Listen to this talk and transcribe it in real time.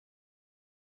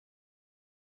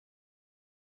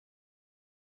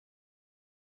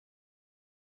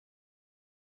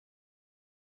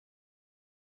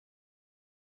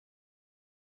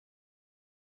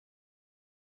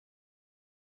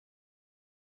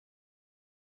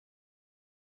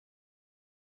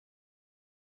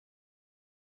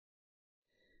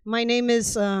My name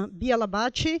is Bia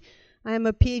Labate. I am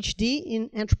a PhD in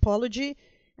anthropology,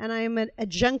 and I am an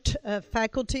adjunct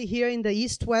faculty here in the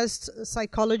East-West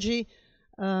Psychology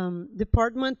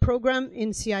Department program in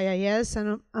CIIS,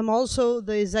 and I'm also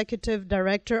the executive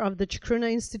director of the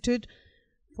Chacruna Institute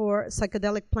for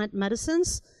Psychedelic Plant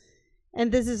Medicines.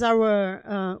 And this is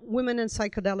our Women and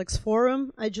Psychedelics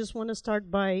Forum. I just want to start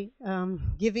by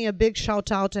giving a big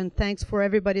shout out and thanks for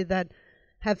everybody that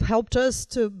have helped us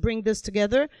to bring this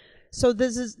together. So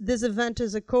this event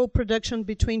is a co-production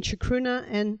between Chacruna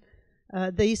and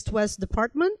the East-West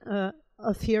Department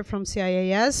of here from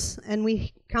CIIS, and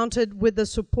we counted with the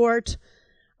support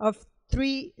of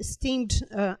 3 esteemed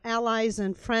allies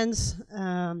and friends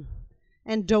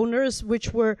and donors,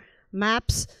 which were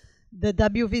MAPS, the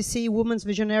WVC Women's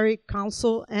Visionary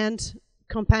Council, and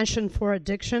Compassion for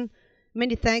Addiction.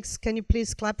 Many thanks. Can you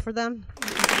please clap for them?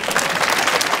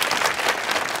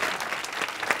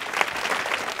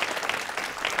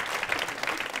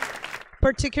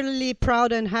 Particularly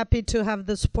proud and happy to have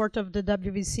the support of the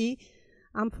WVC.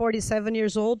 I'm 47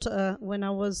 years old. When I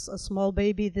was a small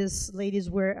baby, these ladies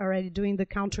were already doing the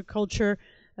counterculture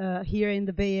here in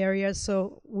the Bay Area,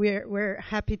 so we're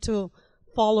happy to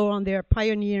follow on their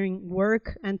pioneering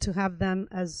work and to have them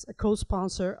as a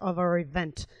co-sponsor of our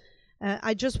event.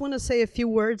 I just want to say a few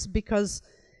words because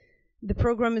the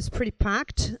program is pretty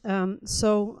packed,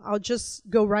 so I'll just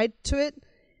go right to it.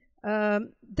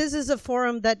 This is a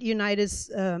forum that unites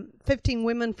 15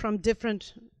 women from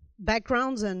different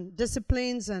backgrounds and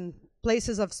disciplines and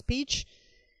places of speech.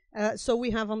 So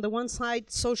we have on the one side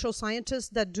social scientists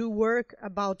that do work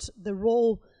about the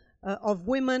role of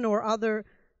women or other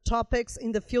topics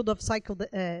in the field of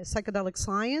psychedelic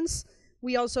science.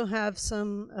 We also have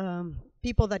some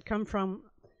people that come from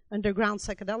underground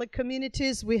psychedelic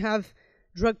communities. We have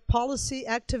drug policy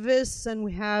activists, and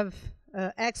we have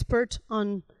experts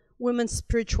on women's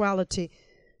spirituality.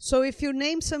 So if you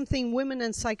name something women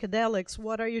and psychedelics,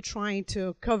 what are you trying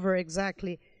to cover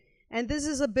exactly? And this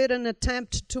is a bit an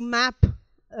attempt to map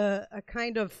a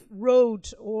kind of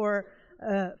road or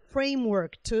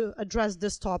framework to address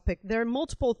this topic. There are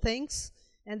multiple things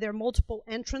and there are multiple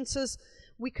entrances.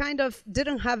 We kind of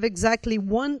didn't have exactly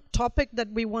one topic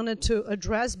that we wanted to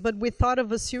address, but we thought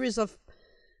of a series of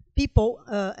people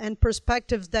and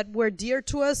perspectives that were dear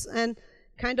to us and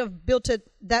kind of built it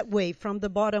that way from the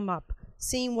bottom up,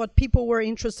 seeing what people were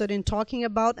interested in talking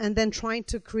about and then trying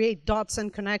to create dots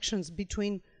and connections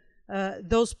between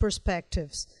those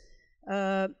perspectives.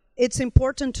 It's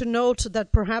important to note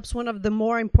that perhaps one of the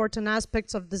more important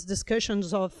aspects of these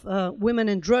discussions of women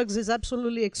and drugs is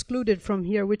absolutely excluded from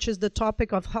here, which is the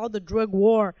topic of how the drug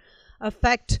war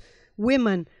affects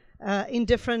women in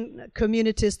different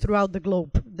communities throughout the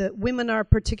globe. The women are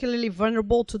particularly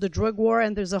vulnerable to the drug war,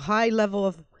 and there's a high level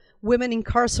of women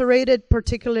incarcerated,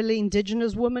 particularly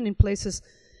indigenous women in places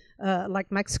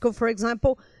like Mexico, for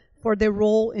example, for their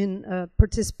role in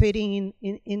participating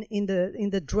in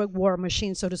the drug war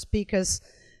machine, so to speak, as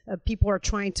people are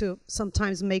trying to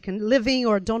sometimes make a living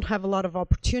or don't have a lot of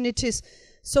opportunities.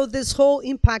 So this whole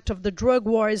impact of the drug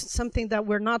war is something that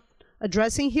we're not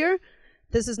addressing here.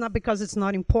 This is not because it's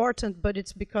not important, but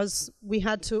it's because we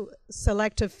had to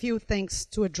select a few things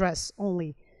to address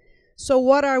only. So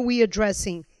what are we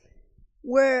addressing?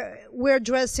 We're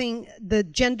addressing the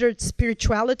gendered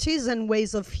spiritualities and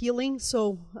ways of healing.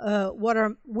 So what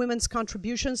are women's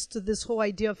contributions to this whole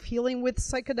idea of healing with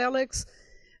psychedelics?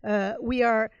 We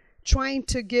are trying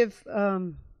to give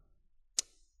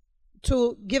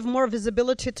more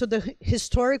visibility to the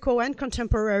historical and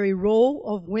contemporary role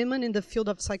of women in the field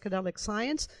of psychedelic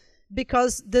science,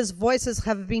 because these voices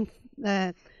have been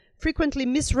frequently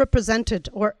misrepresented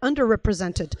or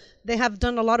underrepresented. They have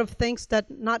done a lot of things that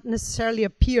not necessarily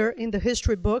appear in the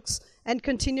history books and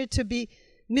continue to be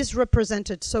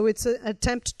misrepresented. So it's an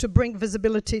attempt to bring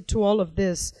visibility to all of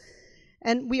this.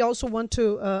 And we also want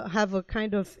to have a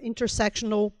kind of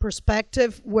intersectional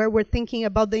perspective where we're thinking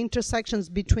about the intersections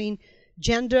between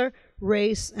gender,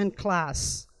 race, and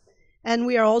class. And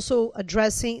we are also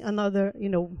addressing another,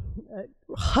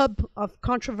 hub of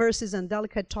controversies and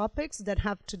delicate topics that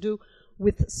have to do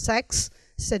with sex,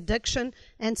 seduction,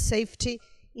 and safety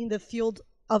in the field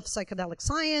of psychedelic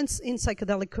science, in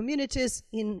psychedelic communities,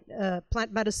 in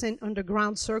plant medicine,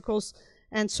 underground circles,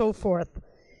 and so forth.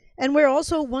 And we're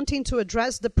also wanting to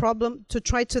address the problem to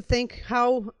try to think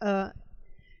how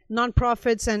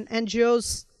nonprofits and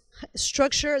NGOs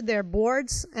structure their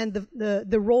boards and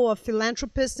the role of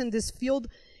philanthropists in this field,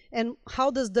 and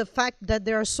how does the fact that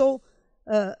there are so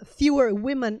fewer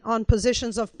women on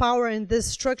positions of power in these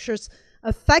structures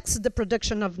affects the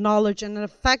production of knowledge and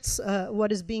affects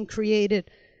what is being created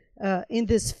in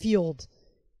this field.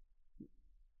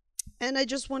 And I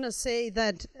just want to say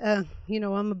that,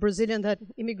 I'm a Brazilian that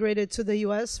immigrated to the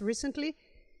US recently.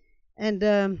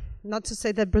 And not to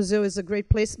say that Brazil is a great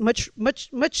place, much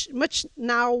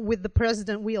now with the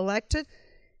president we elected,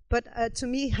 but to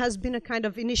me has been a kind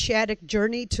of initiatic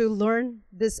journey to learn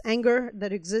this anger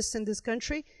that exists in this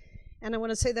country. And I want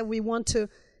to say that we want to,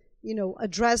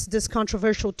 address these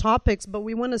controversial topics, but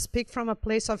we want to speak from a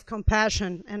place of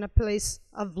compassion and a place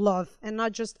of love and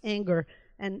not just anger.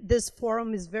 And this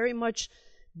forum is very much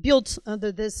built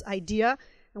under this idea.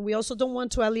 And we also don't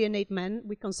want to alienate men.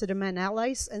 We consider men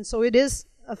allies. And so it is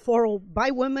a forum by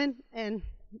women and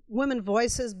women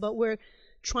voices, but we're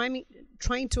trying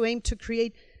to aim to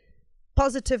create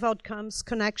positive outcomes,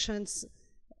 connections,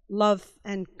 love,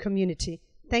 and community.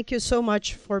 Thank you so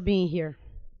much for being here.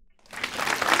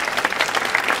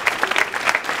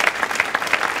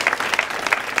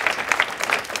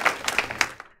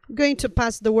 I'm going to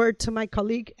pass the word to my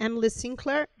colleague, Emily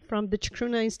Sinclair, from the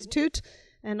Chacruna Institute,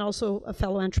 and also a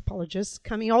fellow anthropologist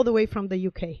coming all the way from the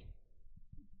UK.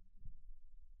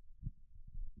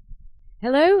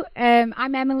 Hello,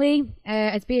 I'm Emily.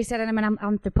 As Bia said, I'm an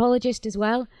anthropologist as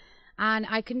well, and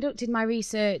I conducted my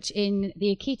research in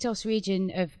the Iquitos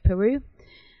region of Peru,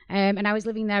 and I was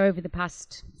living there over the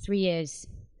past 3 years.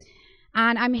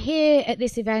 And I'm here at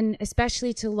this event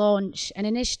especially to launch an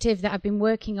initiative that I've been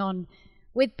working on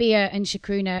with Bia and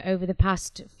Chacruna over the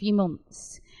past few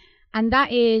months. And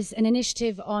that is an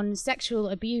initiative on sexual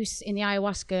abuse in the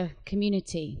ayahuasca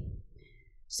community.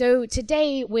 So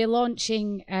today we're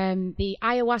launching the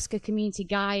Ayahuasca Community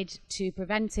Guide to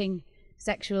Preventing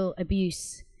Sexual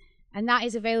Abuse. And that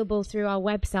is available through our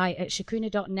website at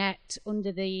chacruna.net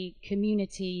under the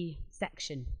community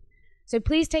section. So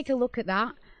please take a look at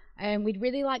that. We'd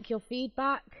really like your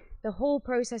feedback. The whole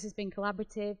process has been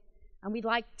collaborative, and we'd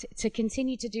like to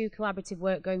continue to do collaborative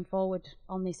work going forward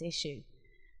on this issue.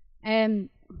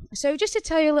 So just to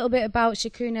tell you a little bit about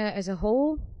Chacruna as a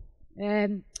whole,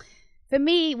 for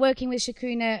me, working with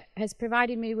Chacruna has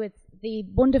provided me with the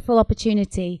wonderful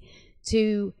opportunity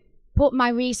to put my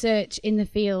research in the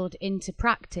field into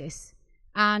practice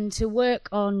and to work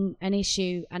on an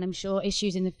issue, and I'm sure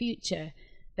issues in the future,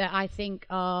 that I think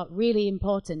are really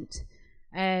important,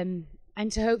 and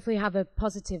to hopefully have a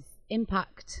positive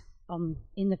impact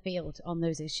in the field on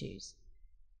those issues.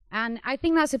 And I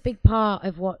think that's a big part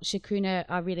of what Chacruna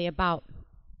are really about.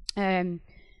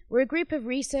 We're a group of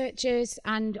researchers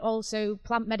and also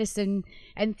plant medicine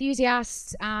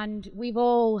enthusiasts, and we've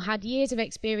all had years of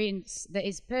experience that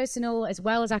is personal as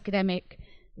well as academic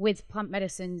with plant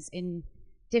medicines in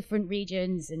different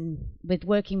regions and with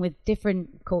working with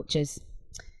different cultures.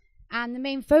 And the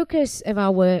main focus of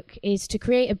our work is to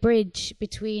create a bridge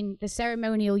between the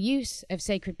ceremonial use of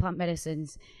sacred plant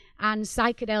medicines and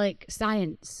psychedelic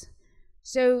science.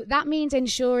 So that means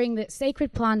ensuring that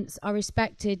sacred plants are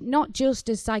respected not just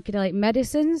as psychedelic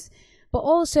medicines, but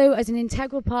also as an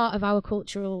integral part of our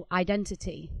cultural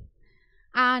identity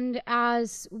and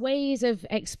as ways of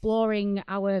exploring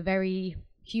our very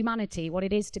humanity, what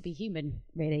it is to be human,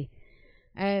 really.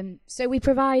 So we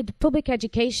provide public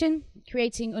education,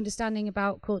 creating understanding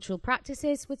about cultural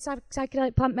practices with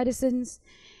psychedelic plant medicines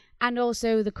and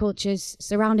also the cultures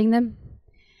surrounding them.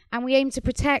 And we aim to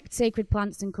protect sacred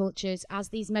plants and cultures as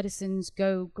these medicines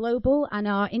go global and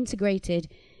are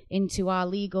integrated into our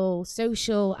legal,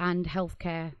 social, and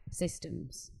healthcare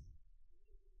systems.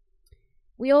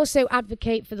 We also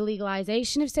advocate for the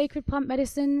legalization of sacred plant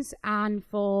medicines and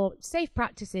for safe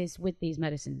practices with these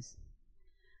medicines.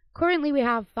 Currently, we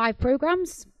have 5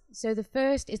 programs. So the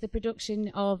first is the production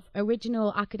of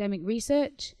original academic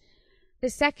research. The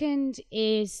second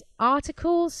is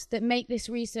articles that make this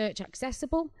research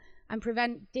accessible and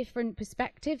prevent different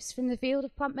perspectives from the field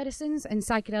of plant medicines and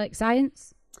psychedelic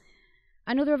science.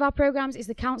 Another of our programs is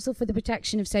the Council for the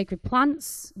Protection of Sacred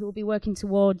Plants, who will be working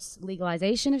towards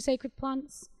legalization of sacred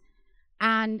plants.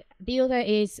 And the other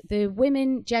is the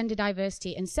Women, Gender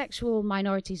Diversity and Sexual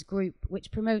Minorities Group,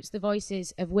 which promotes the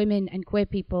voices of women and queer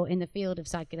people in the field of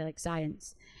psychedelic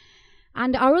science.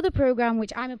 And our other program,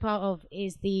 which I'm a part of,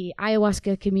 is the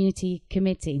Ayahuasca Community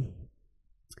Committee.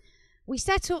 We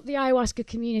set up the Ayahuasca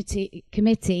Community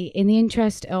Committee in the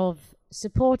interest of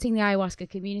supporting the ayahuasca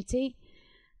community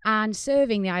and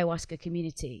serving the ayahuasca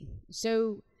community.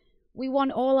 So we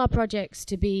want all our projects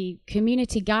to be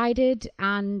community guided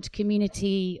and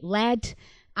community led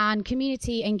and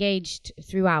community engaged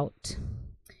throughout.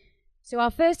 So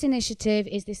our first initiative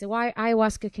is this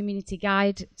Ayahuasca Community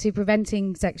Guide to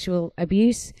Preventing Sexual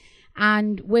Abuse,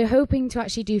 and we're hoping to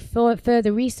actually do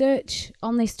further research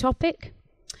on this topic.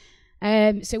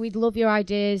 So we'd love your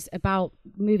ideas about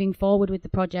moving forward with the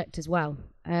project as well.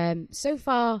 So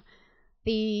far,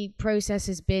 the process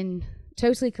has been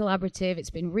totally collaborative. It's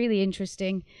been really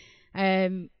interesting.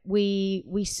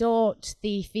 We sought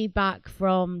the feedback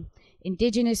from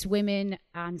Indigenous women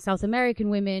and South American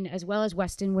women, as well as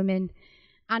Western women,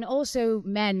 and also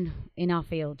men in our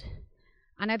field.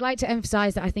 And I'd like to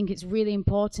emphasize that I think it's really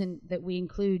important that we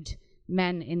include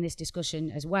men in this discussion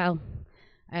as well.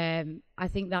 I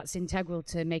think that's integral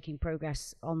to making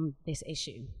progress on this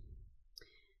issue.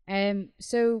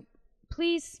 So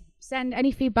please send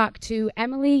any feedback to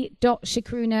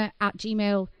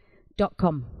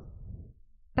emily.chacruna@gmail.com.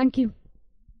 Thank you.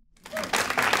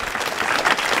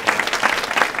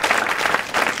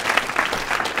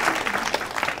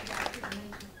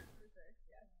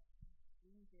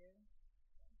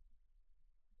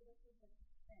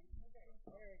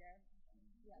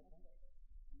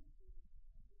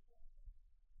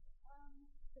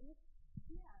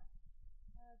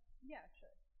 Yeah, sure.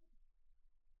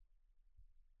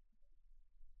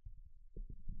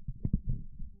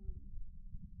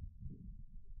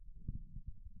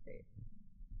 Great.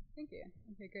 Thank you.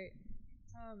 Okay, great.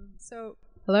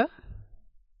 Hello?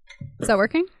 Is that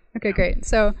working? Okay, great.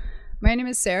 So my name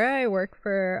is Sarah. I work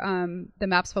for the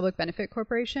MAPS Public Benefit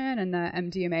Corporation and the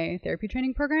MDMA Therapy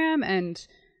Training Program, and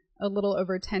a little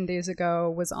over 10 days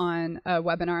ago was on a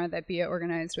webinar that Bia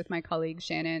organized with my colleague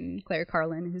Shannon Claire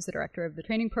Carlin, who's the director of the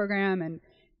training program, and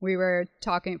we were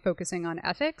focusing on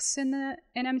ethics in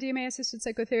MDMA-assisted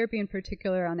psychotherapy, in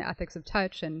particular on the ethics of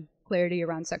touch and clarity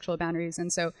around sexual boundaries.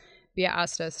 And so Bia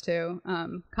asked us to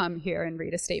come here and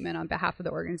read a statement on behalf of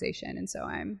the organization, and so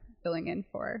I'm filling in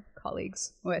for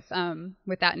colleagues with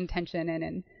that intention and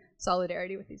in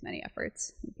solidarity with these many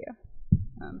efforts. Thank you.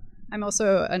 I'm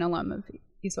also an alum of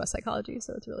East-West Psychology,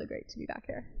 so it's really great to be back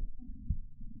here.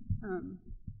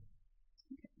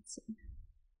 Okay, let's see.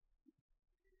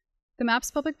 The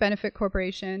MAPS Public Benefit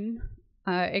Corporation,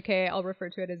 aka I'll refer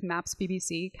to it as MAPS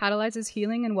PBC, catalyzes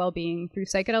healing and well-being through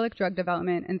psychedelic drug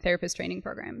development and therapist training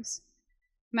programs.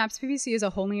 MAPS PBC is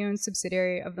a wholly owned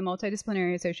subsidiary of the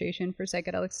Multidisciplinary Association for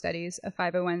Psychedelic Studies, a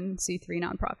 501c3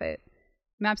 nonprofit.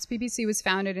 MAPS PBC was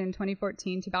founded in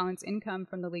 2014 to balance income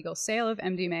from the legal sale of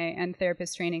MDMA and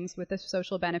therapist trainings with the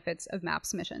social benefits of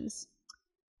MAPS missions.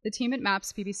 The team at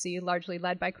MAPS PBC, largely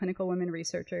led by women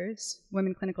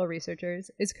clinical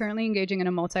researchers, is currently engaging in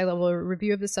a multi-level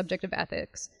review of the subject of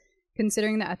ethics,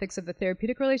 considering the ethics of the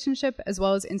therapeutic relationship as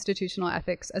well as institutional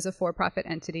ethics as a for-profit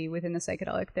entity within the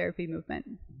psychedelic therapy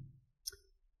movement.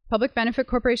 Public benefit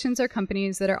corporations are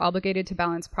companies that are obligated to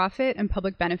balance profit and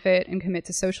public benefit and commit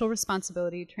to social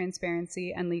responsibility,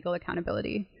 transparency, and legal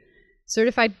accountability.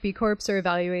 Certified B Corps are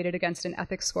evaluated against an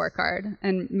ethics scorecard,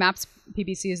 and MAPS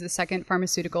PBC is the second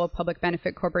pharmaceutical public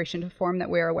benefit corporation to form that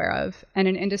we are aware of, and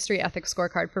an industry ethics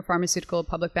scorecard for pharmaceutical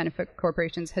public benefit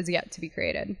corporations has yet to be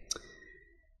created.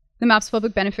 The MAPS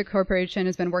Public Benefit Corporation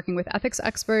has been working with ethics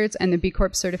experts and the B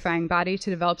Corp certifying body to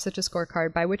develop such a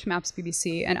scorecard by which MAPS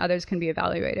PBC and others can be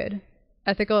evaluated.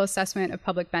 Ethical assessment of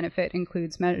public benefit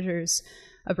includes measures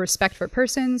of respect for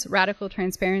persons, radical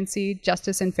transparency,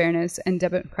 justice and fairness, and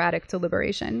democratic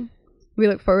deliberation. We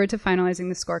look forward to finalizing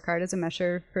the scorecard as a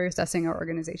measure for assessing our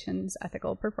organization's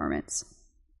ethical performance.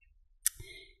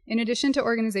 In addition to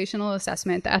organizational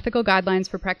assessment, the ethical guidelines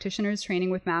for practitioners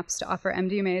training with MAPS to offer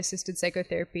MDMA-assisted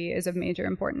psychotherapy is of major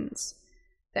importance.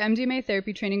 The MDMA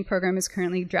therapy training program is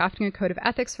currently drafting a code of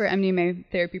ethics for MDMA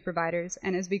therapy providers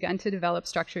and has begun to develop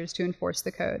structures to enforce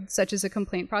the code, such as a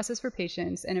complaint process for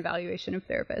patients and evaluation of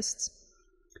therapists.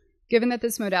 Given that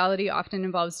this modality often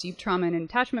involves deep trauma and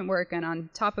attachment work, and on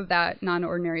top of that,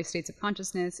 non-ordinary states of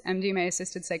consciousness,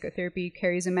 MDMA-assisted psychotherapy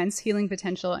carries immense healing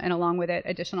potential and along with it,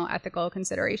 additional ethical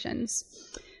considerations.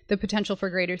 The potential for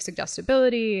greater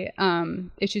suggestibility,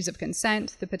 issues of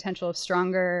consent, the potential of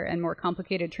stronger and more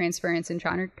complicated transference and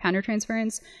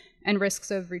countertransference, and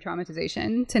risks of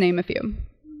re-traumatization, to name a few.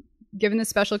 Given the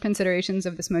special considerations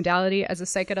of this modality, as a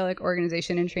psychedelic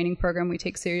organization and training program, we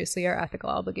take seriously our ethical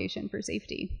obligation for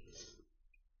safety.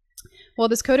 While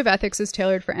this code of ethics is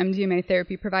tailored for MDMA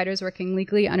therapy providers working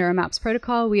legally under a MAPS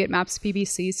protocol, we at MAPS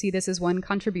PBC see this as one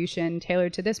contribution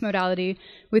tailored to this modality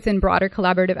within broader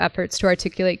collaborative efforts to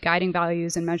articulate guiding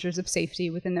values and measures of safety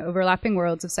within the overlapping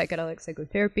worlds of psychedelic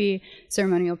psychotherapy,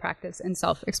 ceremonial practice, and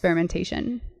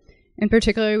self-experimentation. In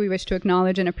particular, we wish to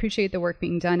acknowledge and appreciate the work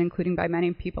being done, including by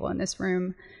many people in this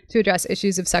room, to address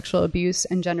issues of sexual abuse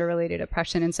and gender-related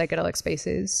oppression in psychedelic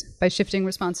spaces by shifting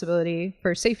responsibility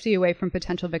for safety away from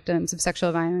potential victims of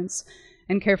sexual violence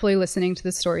and carefully listening to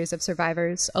the stories of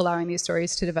survivors, allowing these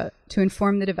stories to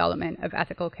inform the development of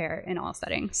ethical care in all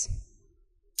settings.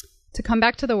 To come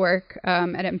back to the work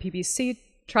at MPBC,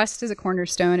 trust is a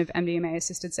cornerstone of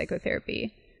MDMA-assisted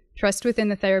psychotherapy. Trust within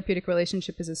the therapeutic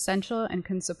relationship is essential and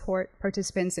can support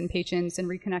participants and patients in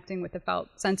reconnecting with the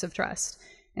felt sense of trust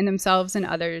in themselves and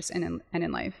others and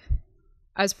in life.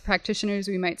 As practitioners,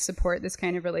 we might support this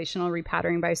kind of relational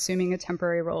repatterning by assuming a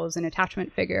temporary role as an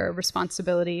attachment figure or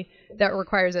responsibility that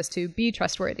requires us to be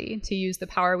trustworthy, to use the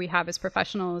power we have as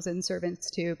professionals and servants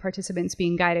to participants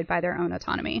being guided by their own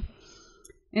autonomy.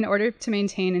 In order to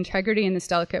maintain integrity in this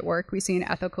delicate work, we see an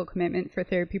ethical commitment for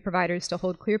therapy providers to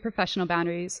hold clear professional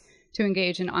boundaries, to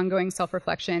engage in ongoing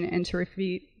self-reflection, and to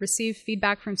receive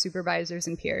feedback from supervisors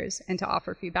and peers, and to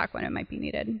offer feedback when it might be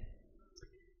needed.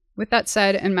 With that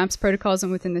said, in MAPS protocols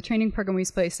and within the training program, we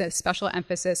place a special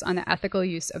emphasis on the ethical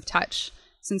use of touch,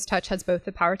 since touch has both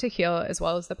the power to heal as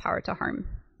well as the power to harm.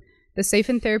 The safe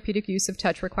and therapeutic use of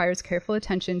touch requires careful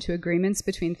attention to agreements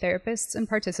between therapists and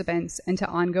participants and to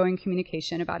ongoing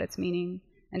communication about its meaning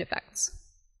and effects.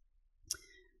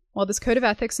 While this code of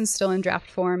ethics is still in draft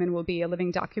form and will be a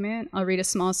living document, I'll read a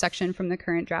small section from the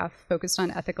current draft focused on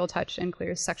ethical touch and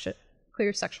clear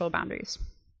sexual boundaries.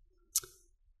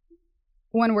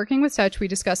 When working with touch, we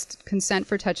discussed consent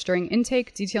for touch during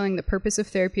intake, detailing the purpose of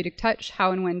therapeutic touch,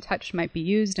 how and when touch might be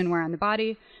used and where on the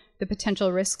body, the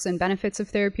potential risks and benefits of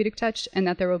therapeutic touch, and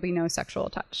that there will be no sexual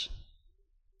touch.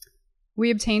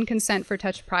 We obtain consent for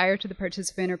touch prior to the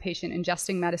participant or patient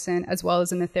ingesting medicine, as well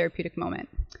as in the therapeutic moment.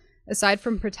 Aside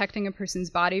from protecting a person's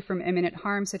body from imminent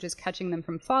harm, such as catching them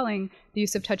from falling, the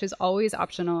use of touch is always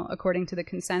optional according to the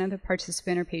consent of the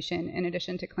participant or patient, in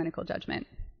addition to clinical judgment.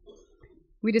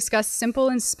 We discussed simple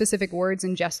and specific words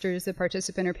and gestures the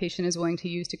participant or patient is willing to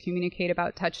use to communicate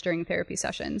about touch during therapy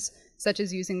sessions, such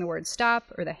as using the word stop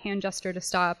or the hand gesture to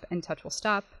stop and touch will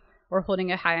stop, or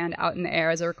holding a hand out in the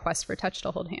air as a request for touch to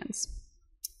hold hands.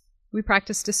 We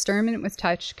practice discernment with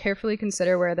touch, carefully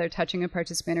consider whether touching a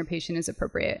participant or patient is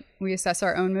appropriate. We assess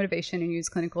our own motivation and use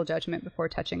clinical judgment before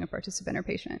touching a participant or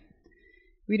patient.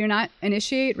 We do not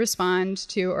initiate, respond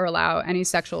to, or allow any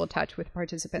sexual touch with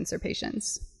participants or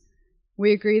patients.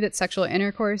 We agree that sexual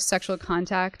intercourse, sexual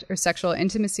contact, or sexual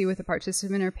intimacy with a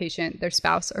participant or patient, their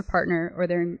spouse or partner, or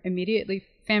their immediately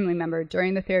family member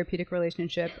during the therapeutic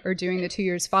relationship or during the 2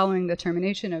 years following the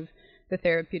termination of the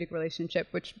therapeutic relationship,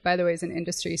 which, by the way, is an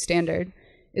industry standard,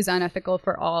 is unethical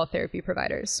for all therapy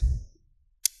providers.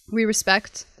 We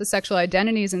respect the sexual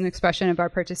identities and expression of our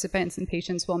participants and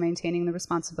patients while maintaining the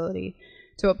responsibility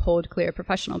to uphold clear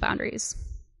professional boundaries.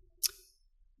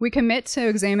 We commit to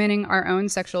examining our own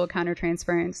sexual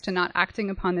countertransference, to not acting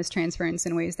upon this transference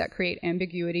in ways that create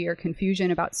ambiguity or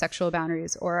confusion about sexual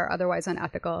boundaries or are otherwise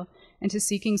unethical, and to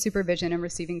seeking supervision and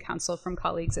receiving counsel from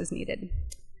colleagues as needed.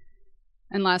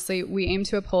 And lastly, we aim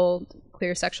to uphold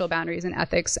clear sexual boundaries and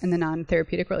ethics in the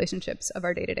non-therapeutic relationships of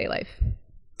our day-to-day life.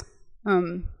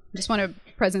 Just want to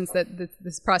presence that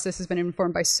this process has been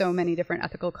informed by so many different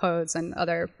ethical codes and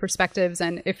other perspectives,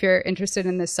 and if you're interested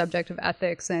in this subject of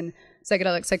ethics and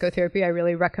psychedelic psychotherapy, I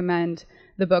really recommend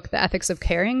the book The Ethics of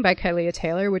Caring by Kalia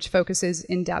Taylor, which focuses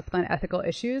in depth on ethical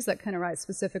issues that can arise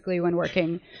specifically when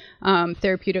working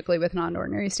therapeutically with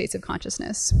non-ordinary states of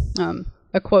consciousness.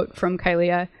 A quote from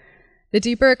Kalia: "The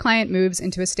deeper a client moves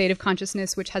into a state of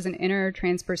consciousness which has an inner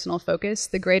transpersonal focus,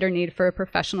 the greater need for a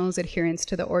professional's adherence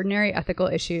to the ordinary ethical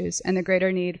issues and the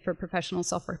greater need for professional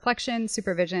self-reflection,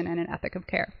 supervision, and an ethic of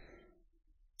care."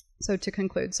 So to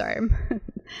conclude,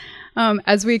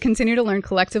 as we continue to learn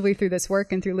collectively through this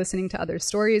work and through listening to other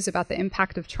stories about the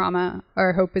impact of trauma,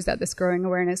 our hope is that this growing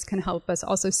awareness can help us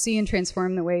also see and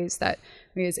transform the ways that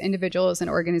we as individuals and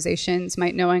organizations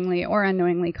might knowingly or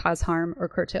unknowingly cause harm or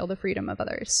curtail the freedom of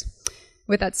others.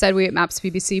 With that said, we at MAPS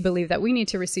BBC believe that we need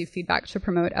to receive feedback to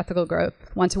promote ethical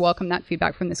growth, want to welcome that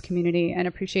feedback from this community, and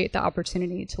appreciate the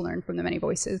opportunity to learn from the many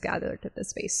voices gathered at this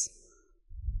space.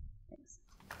 Thanks.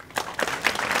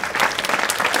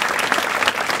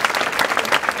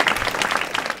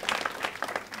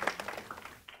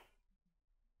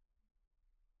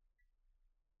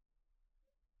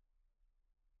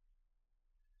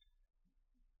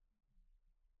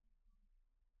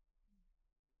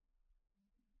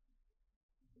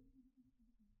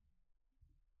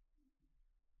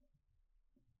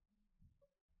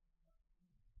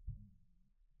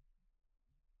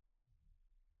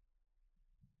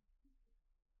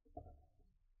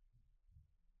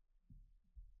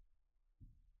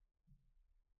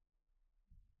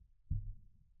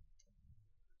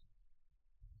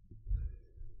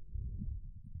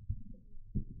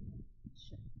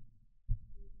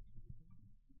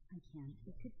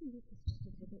 Could we move this just a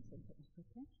little bit so that it's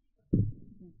okay?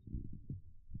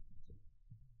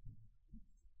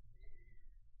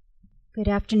 Good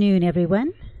afternoon,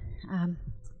 everyone.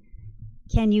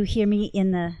 Can you hear me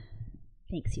in the...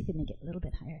 Thanks, you can make it a little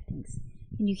bit higher, thanks.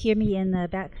 Can you hear me in the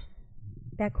back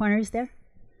corners there?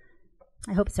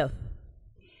 I hope so.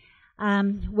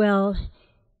 Well,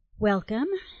 welcome.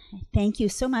 Thank you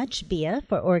so much, Bia,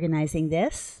 for organizing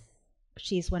this.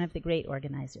 She's one of the great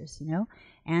organizers, you know,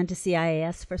 and to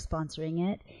CIAS for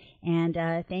sponsoring it. And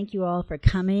thank you all for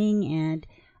coming. And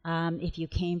if you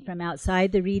came from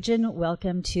outside the region,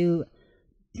 welcome to,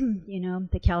 you know,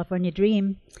 the California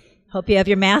Dream. Hope you have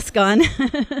your mask on.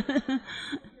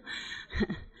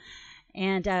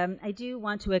 And I do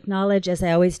want to acknowledge, as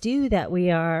I always do, that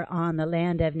we are on the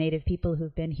land of Native people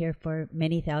who've been here for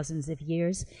many thousands of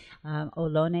years,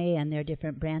 Ohlone and their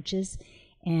different branches.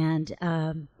 And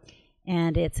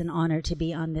it's an honor to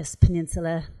be on this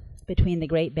peninsula between the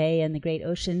Great Bay and the Great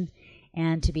Ocean,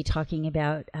 and to be talking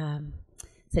about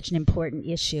such an important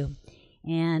issue.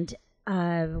 And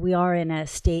we are in a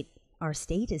state, our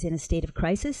state is in a state of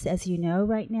crisis, as you know,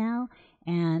 right now,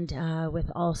 and with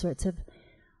all sorts of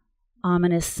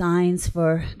ominous signs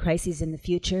for crises in the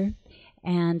future.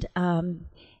 And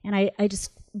I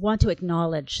just want to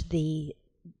acknowledge the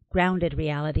grounded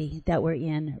reality that we're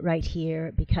in right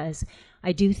here, because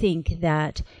I do think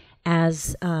that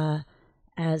as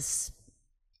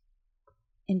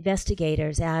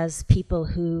investigators, as people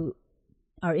who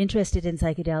are interested in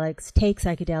psychedelics, take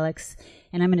psychedelics,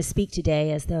 and I'm going to speak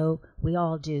today as though we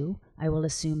all do. I will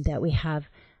assume that we have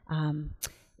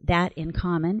that in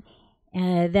common.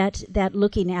 That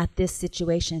looking at this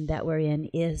situation that we're in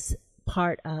is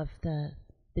part of the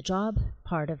job,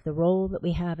 part of the role that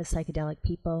we have as psychedelic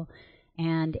people,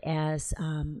 and as,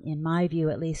 in my view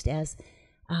at least, as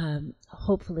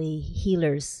hopefully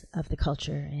healers of the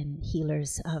culture and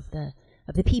healers of the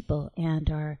people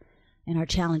and our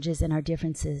challenges and our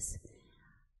differences.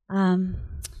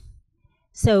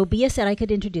 So Bia said I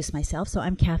could introduce myself. So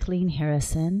I'm Kathleen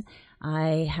Harrison.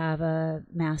 I have a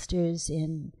master's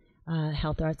in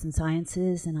health arts and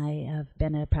sciences, and I have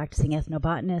been a practicing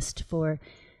ethnobotanist for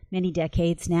many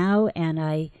decades now, and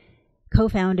I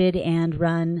co-founded and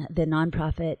run the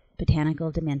nonprofit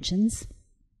Botanical Dimensions.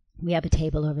 We have a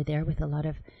table over there with a lot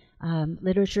of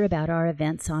literature about our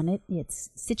events on it. It's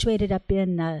situated up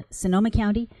in Sonoma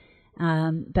County,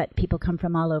 but people come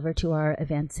from all over to our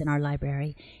events in our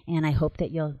library, and I hope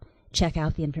that you'll check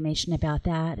out the information about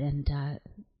that. And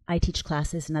I teach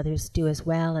classes, and others do as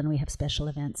well, and we have special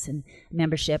events and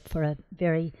membership for a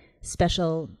very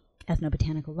special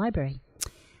ethnobotanical library.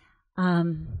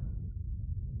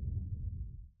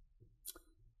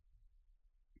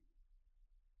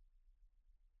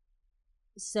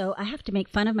 So I have to make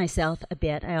fun of myself a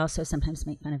bit. I also sometimes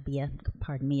make fun of Bia.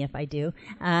 Pardon me if I do.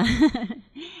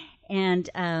 And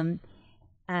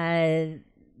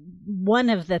one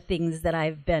of the things that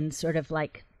I've been sort of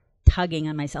like tugging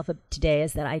on myself today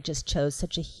is that I just chose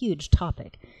such a huge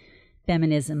topic: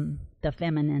 feminism, the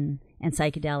feminine, and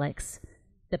psychedelics,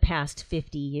 the past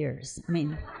 50 years. I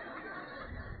mean,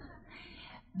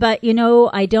 but you know,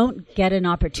 I don't get an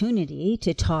opportunity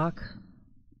to talk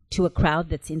to a crowd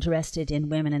that's interested in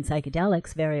women and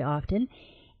psychedelics very often,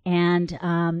 and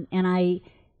I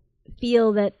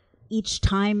feel that each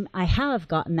time I have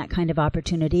gotten that kind of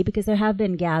opportunity, because there have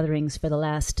been gatherings for the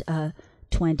last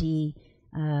 20.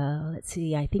 Let's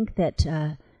see, I think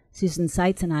that Susan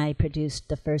Seitz and I produced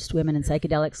the first Women and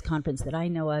Psychedelics conference that I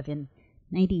know of in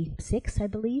 '96, I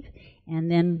believe, and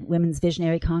then Women's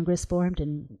Visionary Congress formed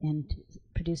and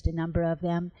produced a number of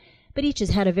them. But each has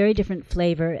had a very different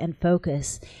flavor and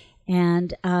focus,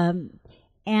 and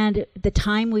the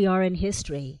time we are in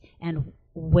history and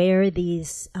where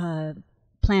these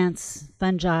plants,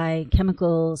 fungi,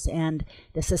 chemicals, and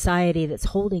the society that's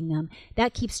holding them,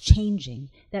 that keeps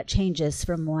changing. That changes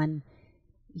from one,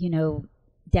 you know,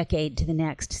 decade to the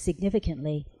next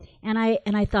significantly. And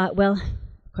I thought, well,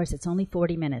 of course, it's only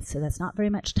 40 minutes, so that's not very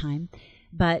much time.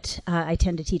 But I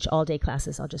tend to teach all-day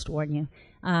classes, I'll just warn you.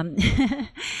 But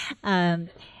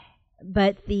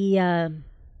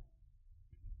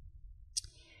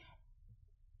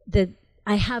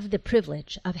I have the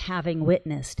privilege of having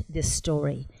witnessed this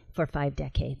story for 5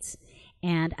 decades.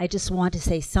 And I just want to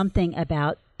say something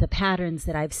about the patterns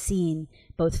that I've seen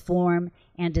both form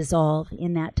and dissolve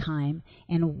in that time,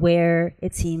 and where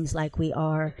it seems like we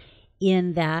are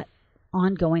in that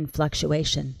ongoing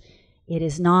fluctuation. It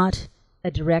is not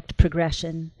a direct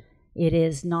progression. It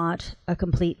is not a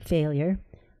complete failure,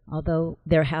 although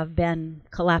there have been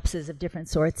collapses of different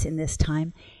sorts in this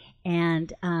time.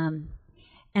 And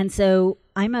so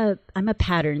I'm a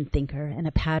pattern thinker and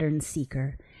a pattern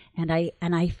seeker, and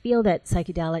I feel that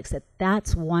psychedelics,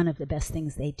 that's one of the best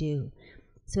things they do.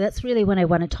 So that's really what I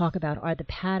want to talk about, are the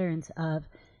patterns of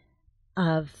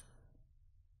of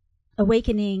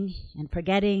awakening and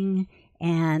forgetting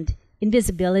and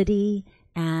invisibility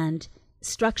and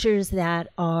structures that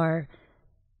are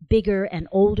bigger and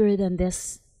older than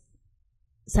this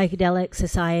psychedelic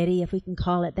society, if we can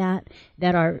call it that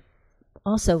are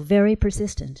also very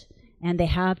persistent. And they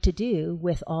have to do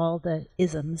with all the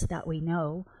isms that we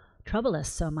know trouble us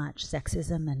so much: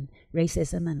 sexism and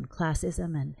racism and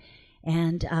classism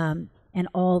and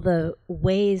all the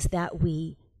ways that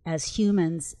we, as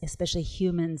humans, especially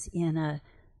humans in a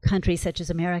country such as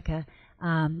America,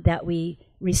 that we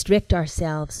restrict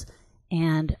ourselves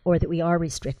or that we are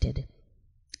restricted.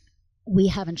 We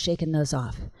haven't shaken those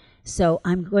off. So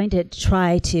I'm going to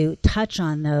try to touch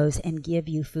on those and give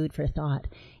you food for thought.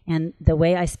 And the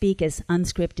way I speak is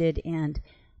unscripted and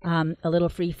a little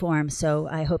free form, so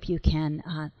I hope you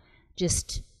can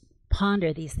just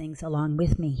ponder these things along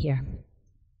with me here.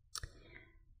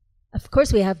 Of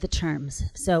course, we have the terms.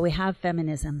 So we have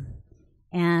feminism,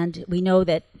 and we know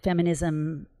that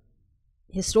feminism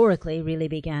historically really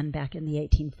began back in the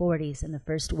 1840s, and the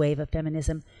first wave of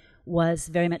feminism was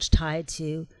very much tied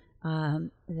to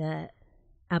the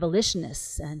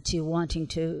abolitionists and to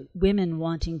women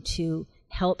wanting to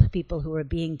help people who were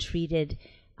being treated.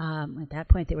 At that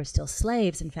point, they were still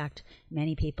slaves, in fact,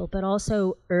 many people, but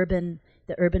also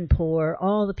the urban poor,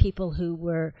 all the people who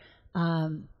were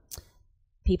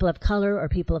people of color or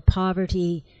people of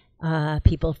poverty,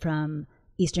 people from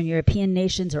Eastern European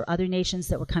nations or other nations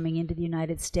that were coming into the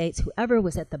United States, whoever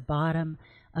was at the bottom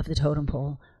of the totem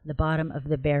pole, the bottom of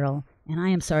the barrel. And I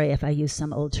am sorry if I use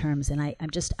some old terms, and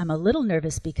I'm a little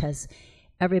nervous because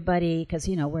because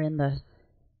we're in the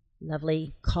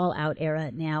lovely call-out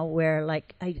era now where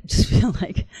I just feel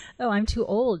like, oh, I'm too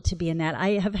old to be in that.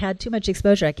 I have had too much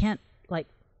exposure. I can't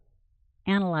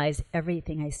analyze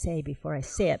everything I say before I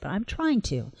say it, but I'm trying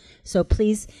to. So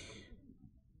please,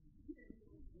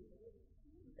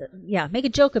 make a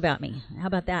joke about me. How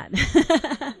about that?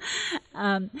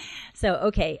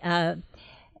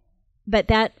 But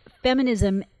that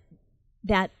feminism,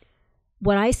 that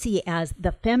what I see as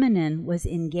the feminine was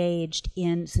engaged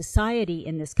in society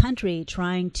in this country,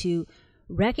 trying to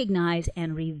recognize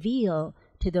and reveal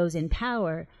to those in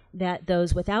power that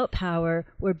those without power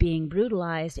were being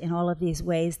brutalized in all of these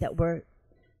ways that were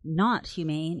not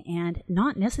humane and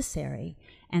not necessary,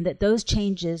 and that those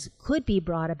changes could be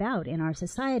brought about in our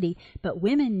society, but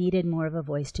women needed more of a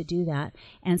voice to do that.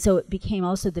 And so it became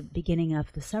also the beginning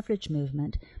of the suffrage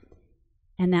movement,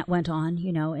 and that went on,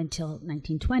 until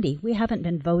 1920. We haven't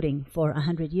been voting for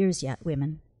 100 years yet,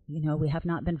 women. We have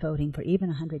not been voting for even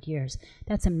 100 years.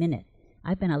 That's a minute.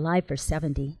 I've been alive for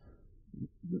 70.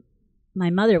 My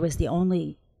mother was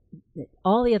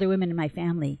all the other women in my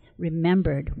family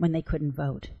remembered when they couldn't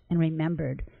vote and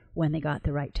remembered when they got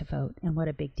the right to vote, and what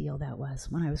a big deal that was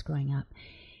when I was growing up.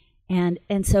 And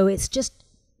so it's just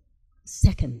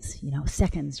seconds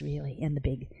really in the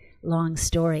big, long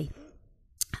story.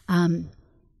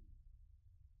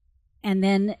 And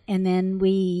then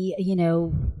we,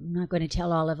 I'm not going to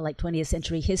tell all of 20th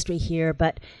century history here,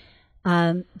 but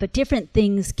different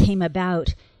things came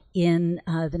about in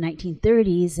the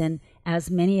 1930s, and as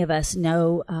many of us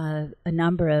know, a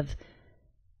number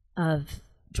of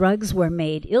drugs were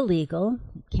made illegal.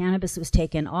 Cannabis was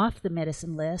taken off the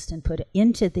medicine list and put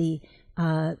into the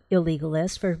illegal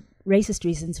list for racist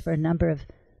reasons for a number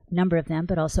of them,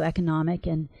 but also economic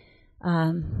and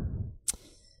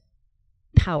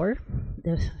power,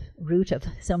 the root of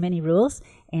so many rules,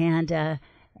 and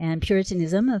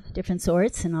Puritanism of different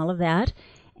sorts, and all of that,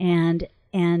 and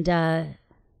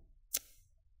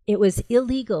it was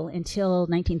illegal until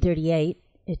 1938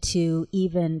 to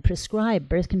even prescribe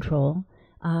birth control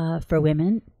for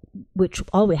women, which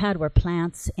all we had were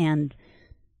plants and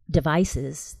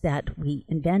devices that we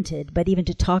invented. But even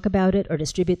to talk about it or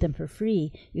distribute them for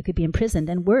free, you could be imprisoned,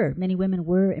 and many women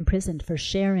were imprisoned for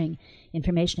sharing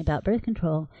information about birth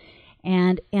control.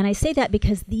 And I say that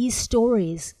because these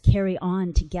stories carry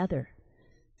on together: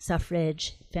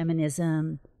 suffrage,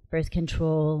 feminism, birth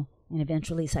control, and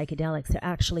eventually psychedelics. They're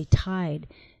actually tied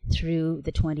through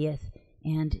the 20th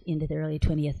and into the early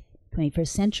 21st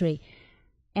century.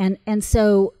 And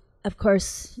so, of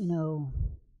course,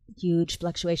 huge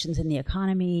fluctuations in the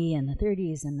economy in the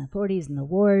 30s and the 40s and the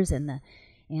wars and then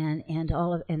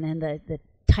the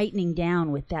tightening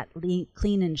down with that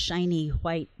clean and shiny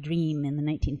white dream in the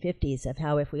 1950s of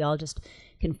how if we all just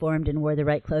conformed and wore the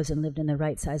right clothes and lived in the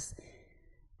right size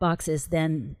boxes,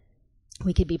 then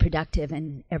we could be productive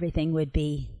and everything would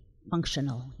be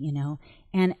functional,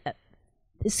 And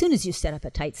as soon as you set up a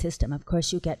tight system, of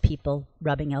course, you get people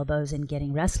rubbing elbows and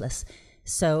getting restless.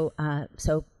 So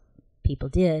people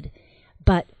did.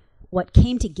 But what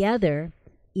came together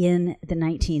in the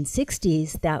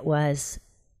 1960s that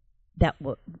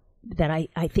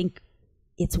I think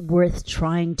it's worth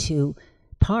trying to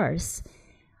parse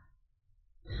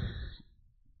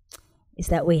is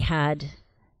that we had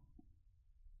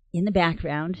in the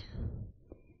background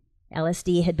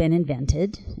LSD had been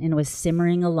invented and was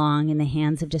simmering along in the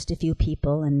hands of just a few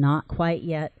people and not quite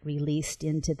yet released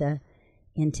into the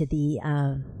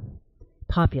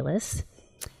populace.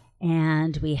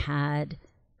 And we had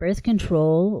birth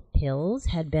control pills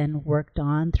had been worked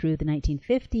on through the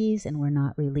 1950s and were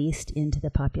not released into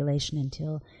the population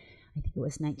until I think it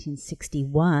was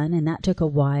 1961, and that took a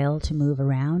while to move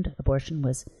around. Abortion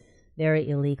was very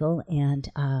illegal,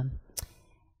 and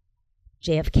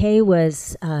JFK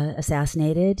was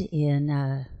assassinated in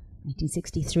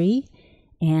 1963,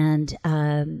 and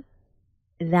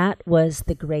that was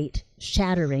the great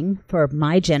shattering for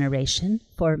my generation,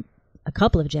 for a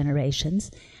couple of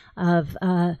generations, of,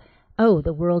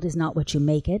 the world is not what you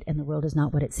make it, and the world is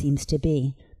not what it seems to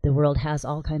be. The world has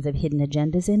all kinds of hidden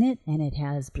agendas in it, and it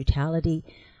has brutality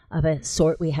of a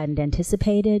sort we hadn't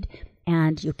anticipated,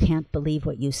 and you can't believe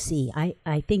what you see.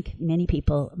 I think many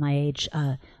people my age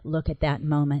look at that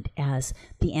moment as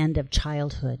the end of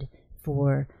childhood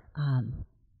for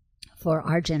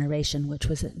our generation, which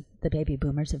was the baby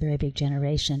boomers, a very big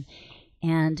generation.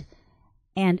 And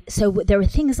so there were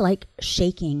things like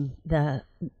shaking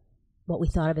what we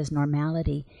thought of as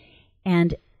normality,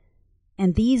 and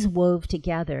these wove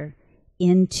together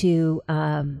into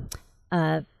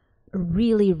a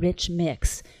really rich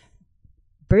mix.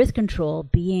 Birth control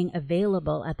being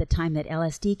available at the time that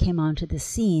LSD came onto the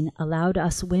scene allowed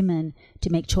us women to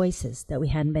make choices that we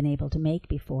hadn't been able to make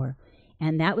before.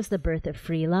 And that was the birth of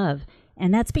free love.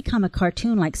 And that's become a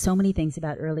cartoon like so many things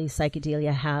about early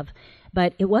psychedelia have.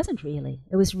 But it wasn't really.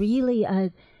 It was really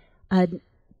a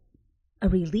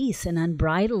release, an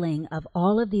unbridling of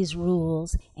all of these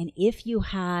rules. And if you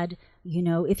had,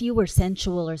 if you were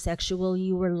sensual or sexual,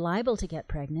 you were liable to get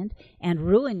pregnant and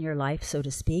ruin your life, so to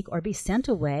speak, or be sent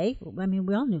away. I mean,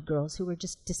 we all knew girls who were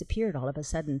just disappeared all of a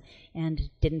sudden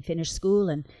and didn't finish school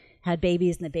and had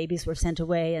babies, and the babies were sent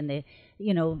away, and they,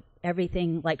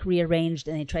 everything like rearranged,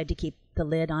 and they tried to keep the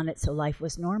lid on it so life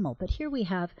was normal. But here we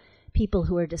have people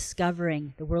who are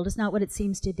discovering the world is not what it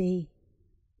seems to be.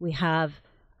 We have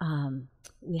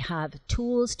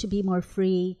tools to be more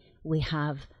free. We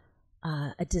have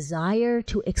a desire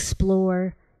to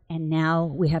explore, and now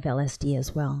we have LSD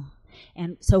as well.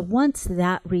 And so once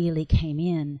that really came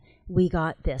in, we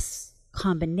got this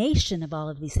combination of all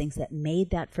of these things that made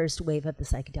that first wave of the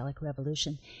psychedelic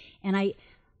revolution. And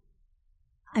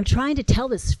I'm trying to tell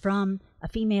this from a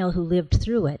female who lived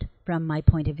through it, from my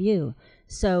point of view.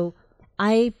 So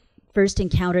I first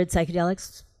encountered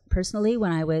psychedelics personally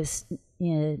when I was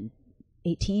 18,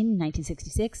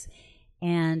 1966,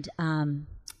 and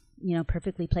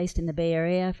perfectly placed in the Bay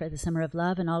Area for the Summer of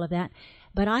Love and all of that.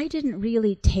 But I didn't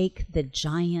really take the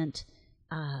giant,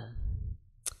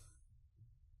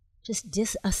 just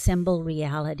disassemble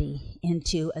reality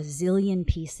into a zillion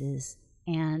pieces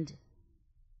and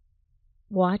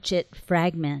watch it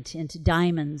fragment into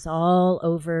diamonds all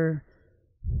over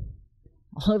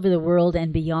the world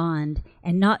and beyond,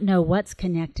 and not know what's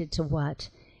connected to what,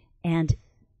 and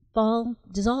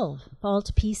dissolve, fall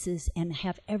to pieces, and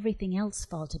have everything else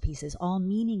fall to pieces, all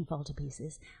meaning fall to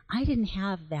pieces. I didn't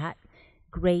have that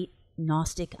great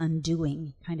Gnostic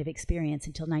undoing kind of experience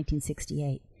until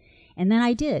 1968. And then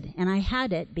I did, and I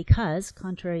had it because,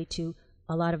 contrary to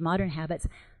a lot of modern habits,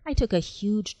 I took a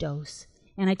huge dose,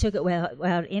 and I took it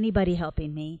without anybody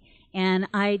helping me, and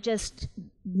I just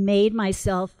made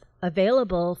myself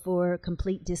available for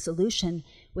complete dissolution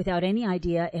without any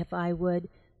idea if I would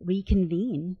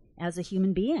reconvene as a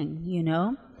human being,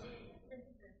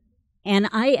 And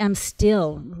I am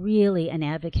still really an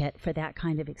advocate for that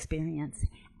kind of experience.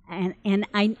 And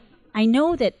I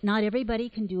know that not everybody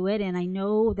can do it, and I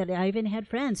know that I even had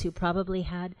friends who probably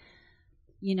had,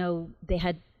 they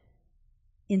had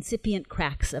incipient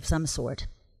cracks of some sort.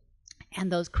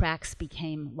 And those cracks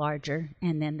became larger,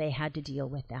 and then they had to deal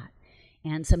with that.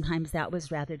 And sometimes that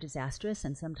was rather disastrous,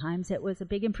 and sometimes it was a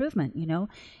big improvement,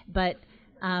 But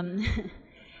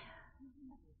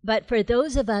but for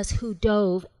those of us who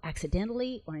dove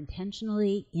accidentally or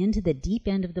intentionally into the deep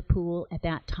end of the pool at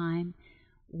that time,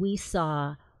 we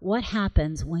saw what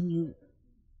happens when you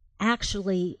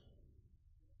actually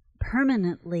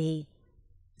permanently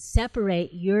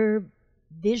separate your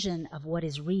vision of what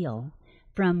is real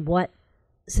from what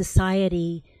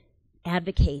society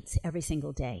advocates every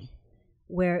single day,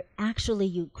 where actually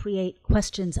you create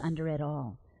questions under it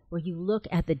all, where you look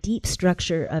at the deep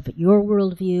structure of your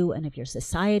worldview and of your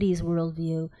society's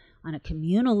worldview on a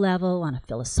communal level, on a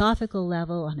philosophical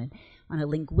level, on a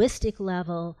linguistic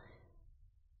level.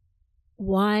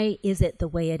 Why is it the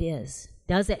way it is?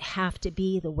 Does it have to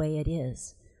be the way it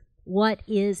is? What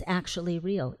is actually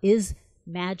real? Is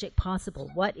magic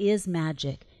possible? What is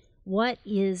magic? What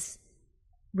is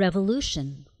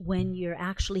revolution when you're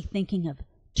actually thinking of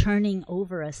turning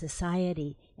over a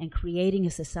society and creating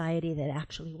a society that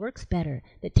actually works better,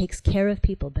 that takes care of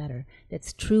people better,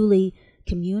 that's truly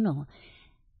communal?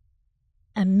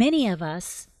 And many of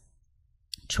us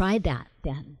tried that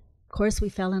then. Of course, we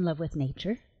fell in love with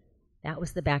nature. That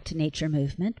was the Back to Nature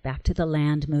movement, Back to the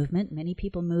Land movement. Many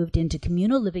people moved into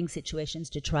communal living situations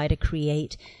to try to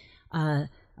create a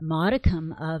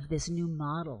modicum of this new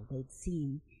model they'd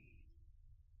seen.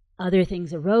 Other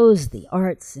things arose, the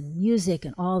arts and music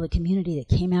and all the community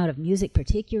that came out of music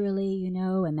particularly, you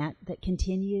know, and that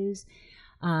continues.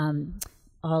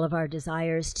 All of our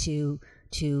desires to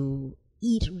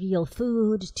eat real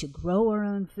food, to grow our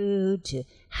own food, to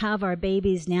have our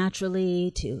babies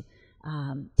naturally, to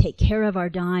take care of our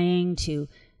dying, to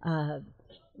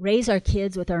raise our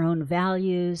kids with our own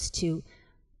values, to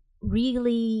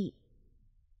really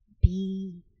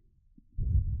be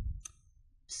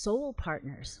soul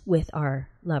partners with our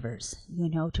lovers, you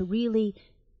know, to really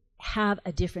have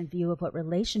a different view of what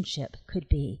relationship could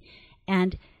be.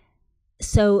 And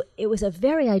so it was a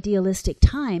very idealistic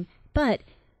time, but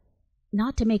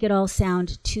not to make it all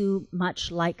sound too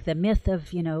much like the myth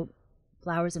of, you know,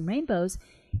 flowers and rainbows.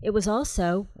 It was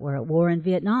also, we're at war in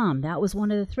Vietnam. That was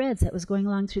one of the threads that was going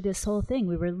along through this whole thing.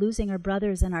 We were losing our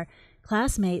brothers and our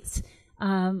classmates,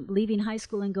 leaving high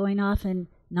school and going off and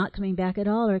not coming back at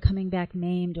all, or coming back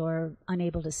maimed or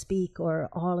unable to speak, or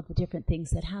all of the different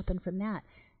things that happened from that.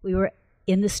 We were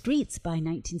in the streets by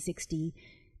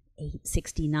 1968,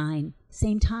 69,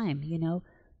 same time, you know,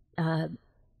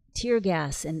 tear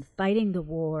gas and fighting the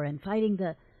war and fighting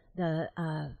the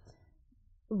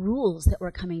rules that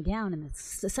were coming down, and the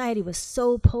society was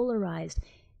so polarized.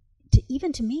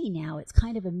 Even to me now, it's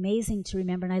kind of amazing to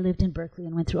remember, and I lived in Berkeley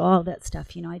and went through all that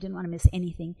stuff, you know, I didn't want to miss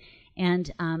anything.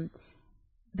 And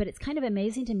but it's kind of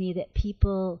amazing to me that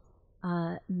people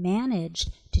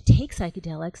managed to take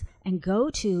psychedelics and go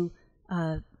to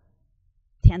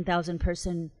 10,000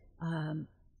 person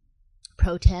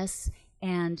protests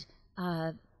and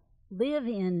live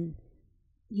in,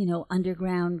 you know,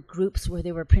 underground groups where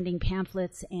they were printing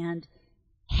pamphlets and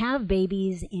have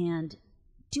babies and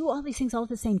do all these things all at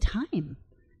the same time.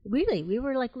 Really, we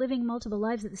were like living multiple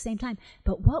lives at the same time.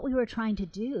 But what we were trying to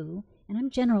do, and I'm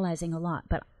generalizing a lot,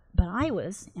 but I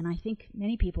was, and I think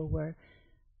many people were,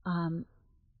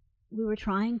 we were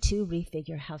trying to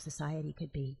refigure how society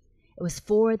could be. It was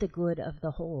for the good of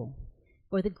the whole,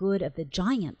 for the good of the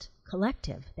giant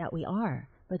collective that we are,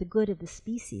 for the good of the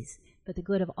species, for the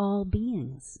good of all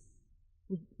beings.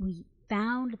 We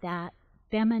found that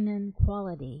feminine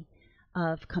quality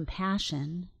of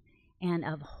compassion and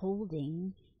of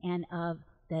holding and of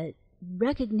the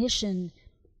recognition,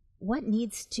 what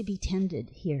needs to be tended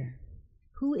here?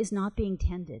 Who is not being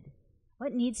tended?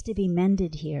 What needs to be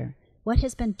mended here? What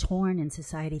has been torn in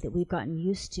society that we've gotten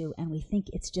used to and we think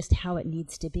it's just how it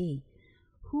needs to be?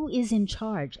 Who is in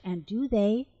charge? And do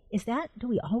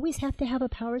we always have to have a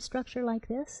power structure like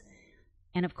this?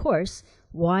 And of course,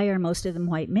 why are most of them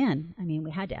white men? I mean,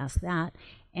 we had to ask that.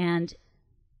 And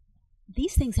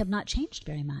these things have not changed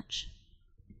very much.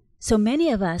 So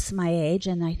many of us my age,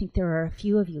 and I think there are a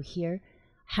few of you here,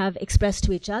 have expressed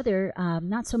to each other,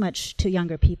 not so much to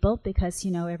younger people, because,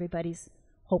 you know, everybody's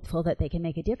hopeful that they can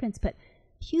make a difference, but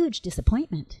huge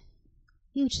disappointment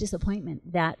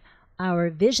that our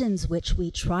visions, which we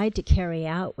tried to carry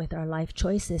out with our life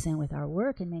choices and with our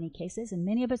work in many cases, and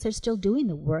many of us are still doing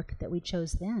the work that we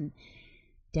chose then,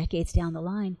 decades down the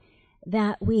line,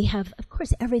 that we have, of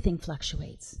course, everything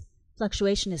fluctuates.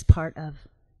 Fluctuation is part of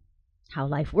how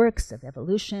life works, of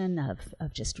evolution,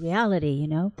 of just reality, you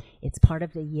know. It's part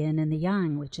of the yin and the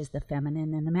yang, which is the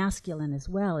feminine and the masculine as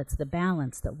well. It's the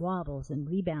balance that wobbles and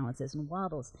rebalances and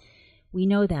wobbles. We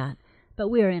know that. But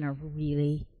we are in a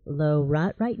really low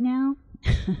rut right now.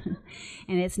 And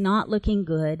it's not looking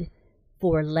good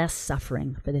for less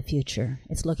suffering for the future.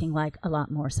 It's looking like a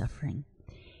lot more suffering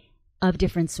of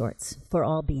different sorts for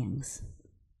all beings.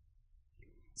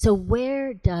 So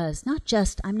where does,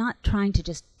 I'm not trying to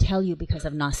just tell you because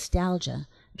of nostalgia.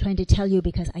 I'm trying to tell you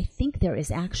because I think there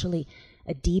is actually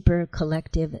a deeper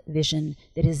collective vision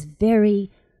that is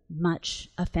very much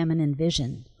a feminine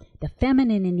vision. The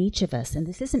feminine in each of us, and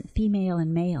this isn't female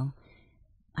and male.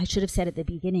 I should have said at the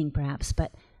beginning perhaps,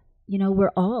 but you know,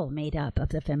 we're all made up of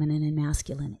the feminine and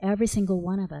masculine, every single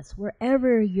one of us,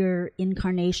 wherever your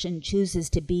incarnation chooses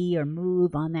to be or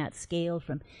move on that scale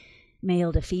from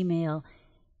male to female.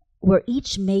 We're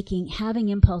each having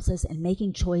impulses and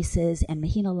making choices and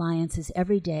making alliances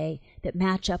every day that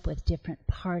match up with different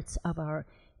parts of our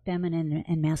feminine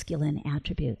and masculine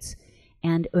attributes.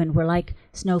 And we're like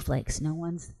snowflakes. No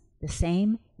one's the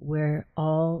same. We're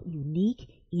all unique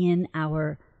in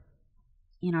our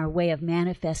way of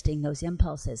manifesting those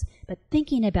impulses. But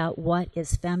thinking about what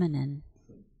is feminine,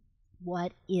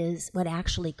 what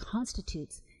actually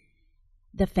constitutes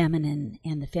the feminine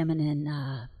and the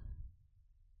feminine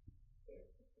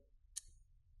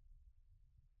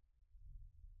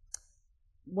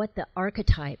what the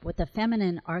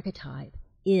feminine archetype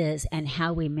is, and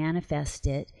how we manifest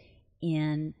it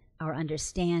in our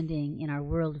understanding, in our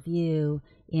worldview,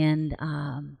 in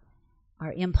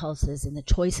our impulses, in the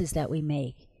choices that we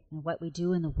make, and what we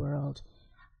do in the world.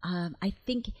 I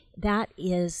think that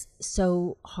is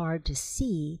so hard to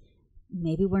see.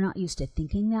 Maybe we're not used to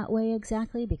thinking that way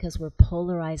exactly because we're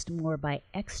polarized more by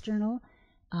external.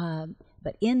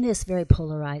 But in this very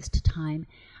polarized time,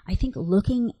 I think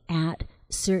looking at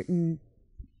certain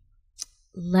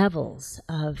levels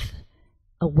of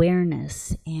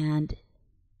awareness and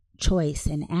choice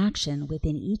and action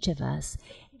within each of us,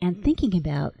 and thinking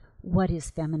about what is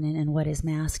feminine and what is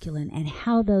masculine and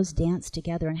how those dance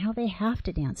together and how they have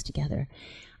to dance together,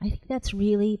 I think that's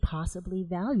really possibly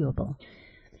valuable.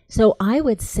 So I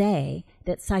would say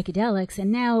that psychedelics, and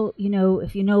now, you know,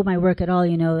 if you know my work at all,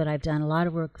 you know that I've done a lot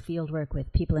of work, field work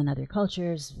with people in other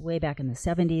cultures, way back in the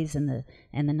 70s and the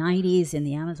 90s in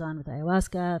the Amazon with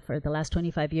ayahuasca, for the last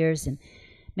 25 years in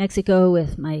Mexico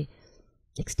with my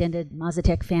extended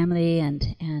Mazatec family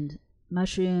and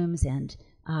mushrooms and,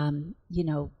 you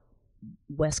know,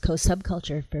 West Coast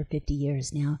subculture for 50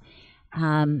 years now,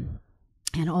 and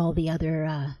all the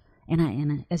other...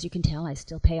 And as you can tell, I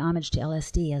still pay homage to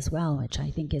LSD as well, which I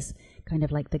think is kind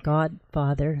of like the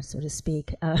godfather, so to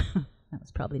speak. That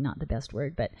was probably not the best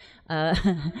word, but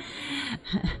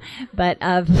but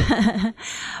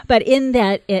in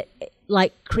that it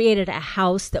like created a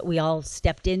house that we all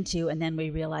stepped into, and then we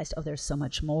realized, oh, there's so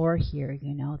much more here.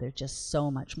 You know, there's just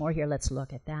so much more here. Let's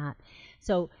look at that.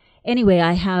 So anyway,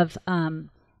 I have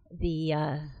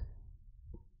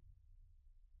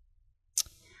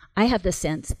I have the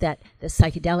sense that the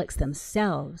psychedelics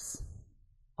themselves,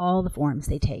 all the forms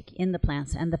they take in the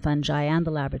plants and the fungi and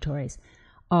the laboratories,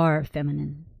 are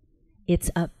feminine.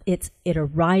 It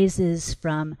arises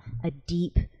from a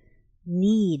deep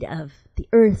need of the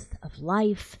earth, of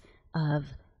life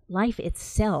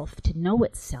itself, to know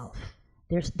itself.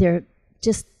 They're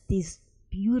just these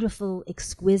beautiful,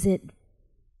 exquisite,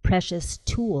 precious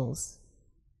tools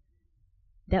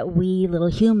that we little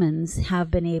humans have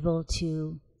been able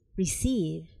to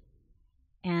receive,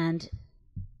 and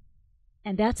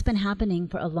that's been happening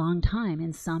for a long time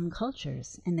in some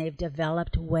cultures, and they've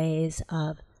developed ways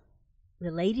of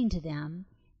relating to them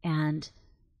and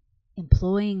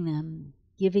employing them,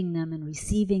 giving them and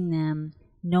receiving them,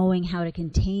 knowing how to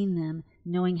contain them,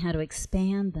 knowing how to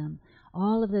expand them,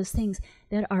 all of those things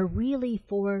that are really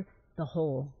for the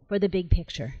whole, for the big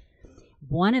picture.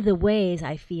 One of the ways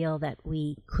I feel that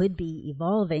we could be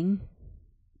evolving,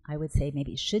 I would say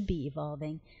maybe should be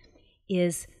evolving,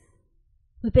 is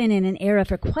we've been in an era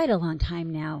for quite a long time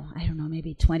now, I don't know,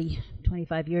 maybe 20,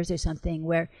 25 years or something,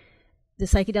 where the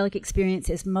psychedelic experience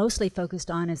is mostly focused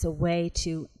on as a way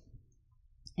to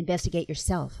investigate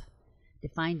yourself, to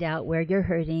find out where you're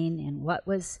hurting and what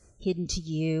was hidden to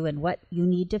you and what you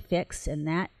need to fix. And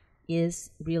that is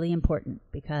really important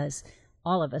because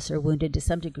all of us are wounded to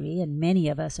some degree, and many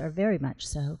of us are very much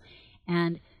so.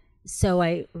 And so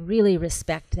I really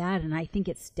respect that, and I think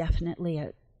it's definitely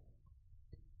a,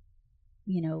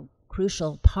 you know,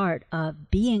 crucial part of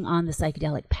being on the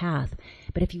psychedelic path.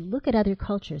 But if you look at other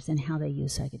cultures and how they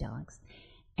use psychedelics,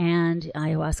 and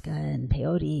ayahuasca and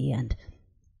peyote and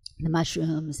the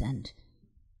mushrooms and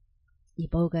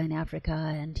iboga in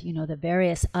Africa and, you know, the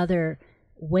various other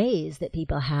ways that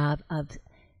people have of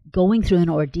going through an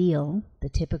ordeal, the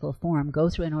typical form, go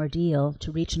through an ordeal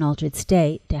to reach an altered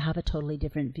state, to have a totally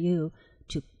different view,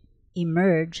 to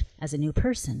emerge as a new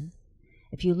person.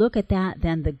 If you look at that,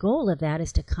 then the goal of that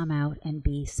is to come out and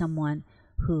be someone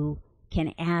who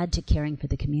can add to caring for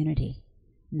the community.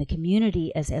 And the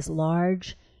community is as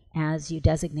large as you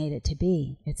designate it to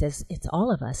be. It's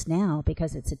all of us now,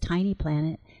 because it's a tiny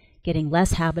planet getting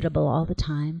less habitable all the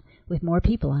time with more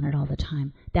people on it all the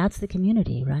time. That's the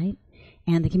community, right?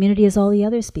 And the community is all the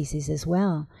other species as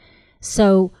well.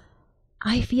 So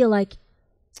I feel like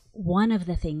one of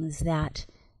the things that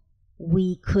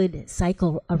we could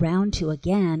cycle around to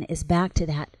again is back to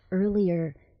that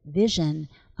earlier vision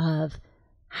of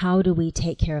how do we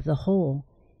take care of the whole?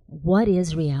 What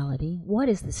is reality? What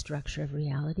is the structure of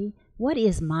reality? What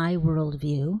is my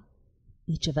worldview?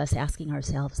 Each of us asking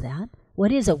ourselves that.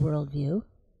 What is a worldview?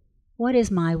 What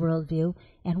is my worldview?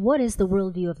 And what is the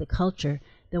worldview of the culture,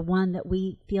 the one that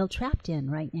we feel trapped in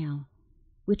right now?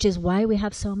 Which is why we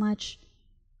have so much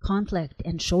conflict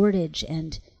and shortage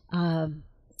and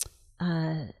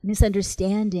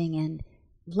misunderstanding and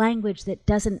language that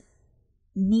doesn't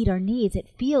meet our needs. It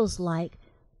feels like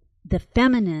the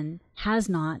feminine has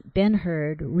not been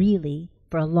heard really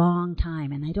for a long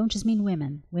time. And I don't just mean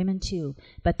women, women too,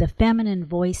 but the feminine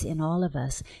voice in all of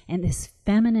us, and this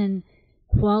feminine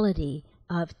quality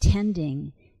of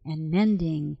tending and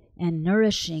mending and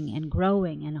nourishing and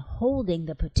growing and holding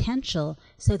the potential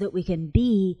so that we can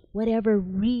be whatever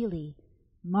really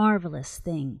marvelous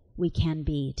thing we can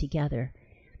be together.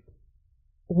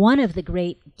 One of the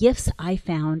great gifts I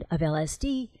found of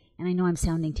LSD, and I know I'm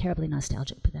sounding terribly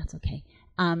nostalgic, but that's okay,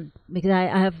 because I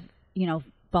have,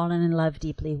 fallen in love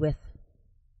deeply with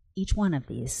each one of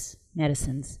these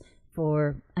medicines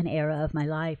for an era of my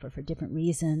life or for different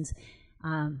reasons.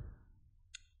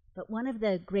 But one of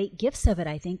the great gifts of it,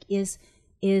 I think, is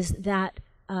that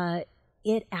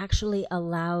it actually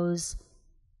allows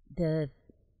the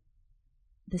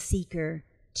seeker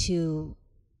to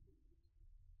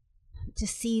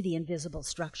see the invisible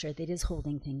structure that is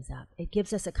holding things up. It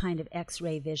gives us a kind of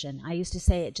X-ray vision. I used to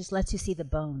say it just lets you see the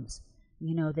bones,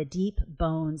 the deep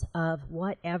bones of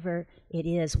whatever it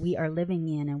is we are living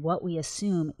in and what we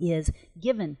assume is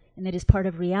given and that is part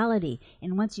of reality.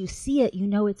 And once you see it,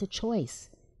 it's a choice.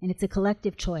 And it's a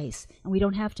collective choice. And we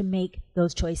don't have to make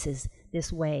those choices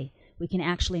this way. We can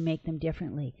actually make them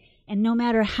differently. And no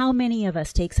matter how many of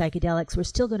us take psychedelics, we're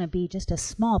still going to be just a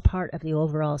small part of the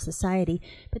overall society.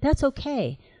 But that's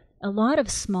okay. A lot of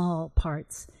small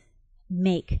parts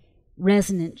make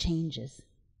resonant changes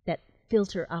that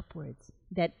filter upwards,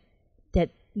 that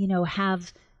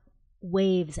have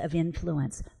waves of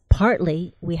influence.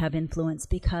 Partly we have influence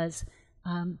because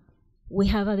we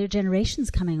have other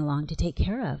generations coming along to take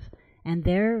care of, and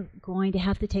they're going to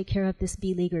have to take care of this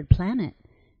beleaguered planet.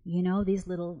 These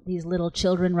little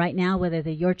children right now, whether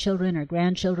they're your children or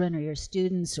grandchildren or your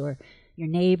students or your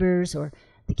neighbors or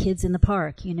the kids in the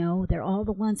park, they're all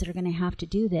the ones that are going to have to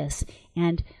do this.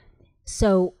 And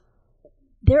so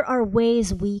there are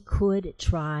ways we could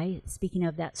try, speaking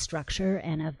of that structure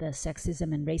and of the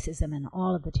sexism and racism and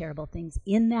all of the terrible things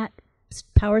in that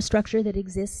power structure that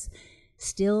exists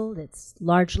still, that's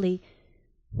largely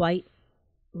white,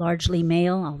 largely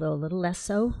male, although a little less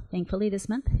so, thankfully, this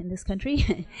month in this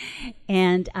country,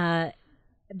 and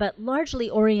but largely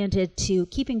oriented to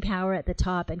keeping power at the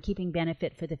top and keeping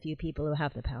benefit for the few people who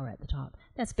have the power at the top.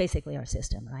 That's basically our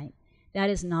system, right? That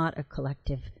is not a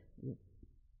collective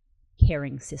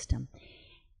caring system.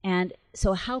 And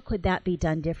so how could that be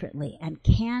done differently? And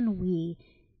can we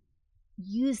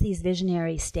use these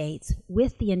visionary states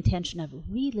with the intention of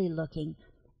really looking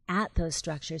at those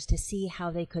structures to see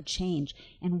how they could change?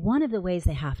 And one of the ways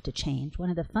they have to change, one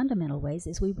of the fundamental ways,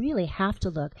 is we really have to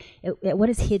look at what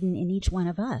is hidden in each one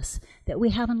of us that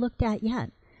we haven't looked at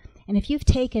yet. And if you've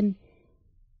taken,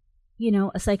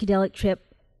 a psychedelic trip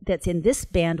that's in this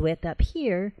bandwidth up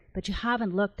here, but you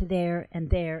haven't looked there and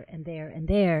there and there and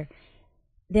there,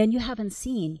 then you haven't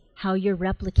seen how you're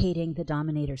replicating the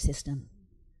dominator system.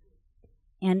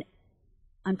 And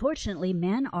unfortunately,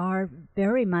 men are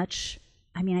very much,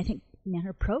 I think men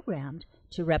are programmed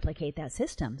to replicate that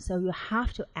system. So you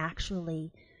have to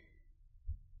actually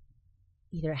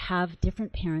either have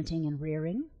different parenting and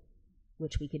rearing,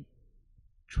 which we could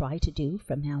try to do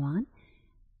from now on,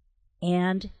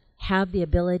 and have the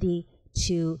ability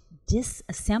to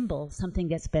disassemble something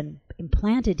that's been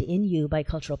implanted in you by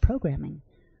cultural programming,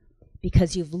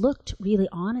 because you've looked really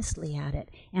honestly at it.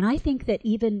 And I think that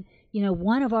even,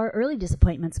 one of our early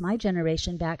disappointments, my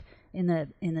generation back in the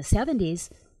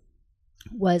 70s,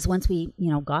 was once we,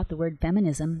 got the word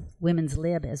feminism, women's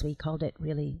lib, as we called it,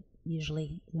 really,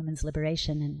 usually women's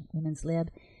liberation and women's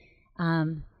lib,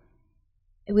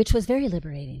 which was very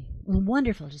liberating. It was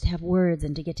wonderful just to have words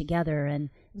and to get together. And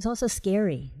it was also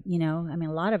scary, a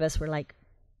lot of us were like,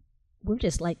 we're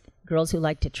just like girls who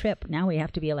like to trip. Now we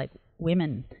have to be like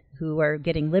women who are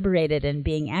getting liberated and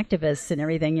being activists and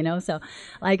everything, So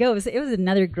like, it was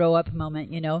another grow up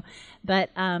moment, But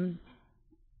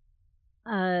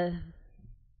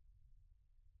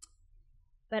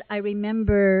but I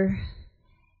remember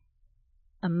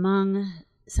among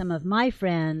some of my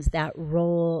friends that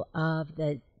role of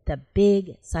the the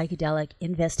big psychedelic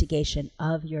investigation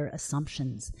of your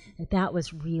assumptions. That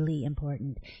was really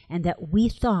important. And that we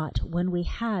thought when we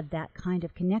had that kind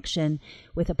of connection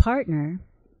with a partner,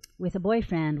 with a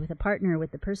boyfriend, with a partner,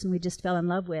 with the person we just fell in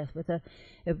love with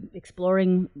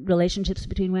exploring relationships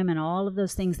between women, all of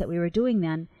those things that we were doing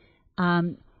then,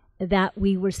 that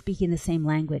we were speaking the same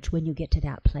language when you get to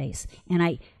that place. And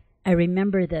I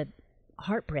remember the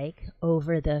heartbreak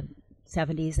over the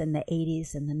 70s and the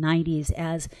 80s and the 90s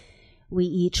as we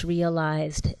each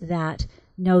realized that,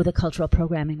 no, the cultural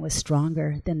programming was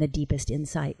stronger than the deepest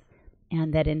insight,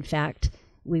 and that, in fact,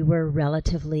 we were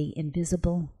relatively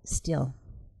invisible still.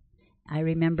 I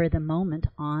remember the moment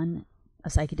on a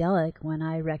psychedelic when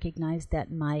I recognized that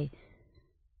my,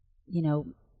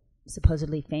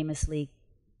 supposedly famously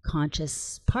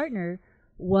conscious partner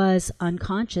was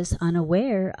unconscious,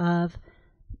 unaware of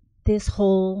this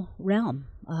whole realm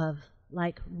of,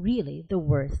 like, really the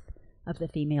worth of the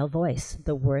female voice,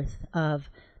 the worth of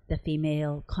the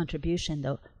female contribution,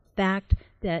 the fact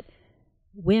that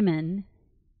women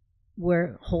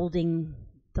were holding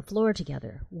the floor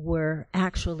together, were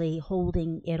actually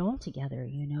holding it all together,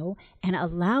 and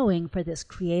allowing for this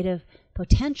creative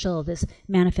potential, this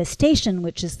manifestation,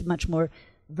 which is much more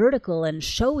vertical and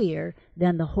showier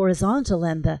than the horizontal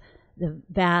and the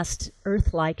vast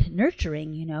earth-like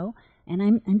nurturing, and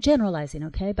I'm generalizing,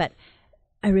 okay? But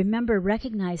I remember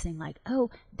recognizing, like, oh,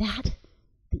 that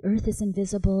the earth is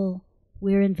invisible,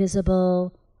 we're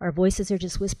invisible, our voices are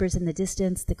just whispers in the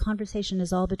distance, the conversation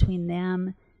is all between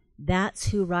them, that's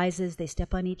who rises, they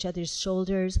step on each other's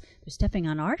shoulders, they're stepping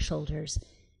on our shoulders.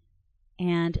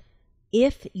 And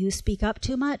if you speak up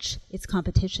too much, it's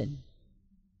competition.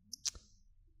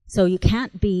 So you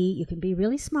can be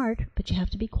really smart, but you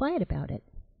have to be quiet about it.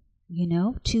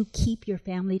 To keep your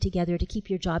family together, to keep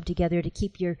your job together, to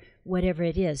keep your whatever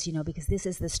it is, because this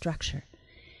is the structure.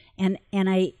 And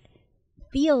I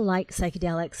feel like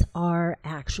psychedelics are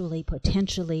actually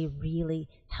potentially really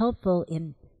helpful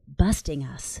in busting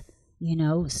us,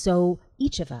 so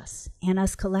each of us and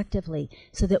us collectively,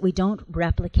 so that we don't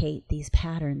replicate these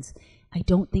patterns. I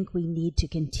don't think we need to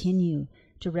continue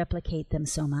to replicate them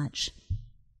so much.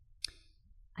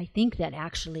 I think that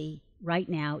actually right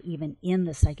now, even in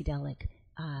the psychedelic,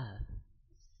 I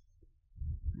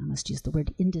must use the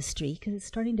word industry because it's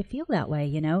starting to feel that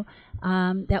way,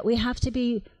 that we have to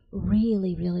be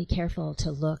really, really careful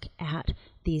to look at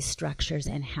these structures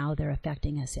and how they're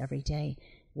affecting us every day,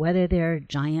 whether they're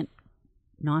giant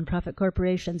nonprofit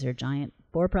corporations or giant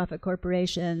for-profit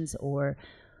corporations, or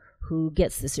who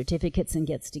gets the certificates and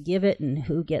gets to give it, and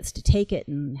who gets to take it,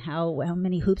 and how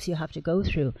many hoops you have to go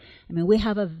through. I mean, we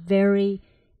have a very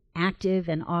active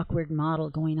and awkward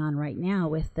model going on right now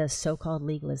with the so-called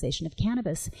legalization of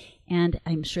cannabis. And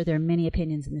I'm sure there are many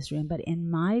opinions in this room, but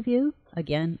in my view,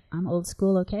 again, I'm old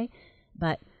school, okay?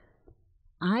 But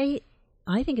I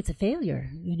think it's a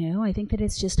failure, I think that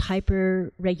it's just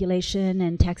hyper-regulation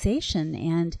and taxation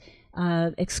and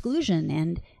exclusion.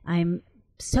 And I'm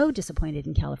so disappointed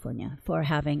in California for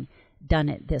having done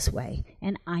it this way.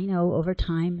 And I know over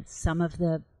time some of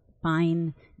the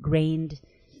fine-grained,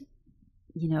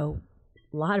 a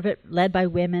lot of it led by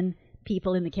women,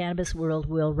 people in the cannabis world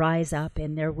will rise up,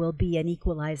 and there will be an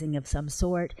equalizing of some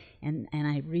sort, and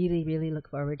I really, really look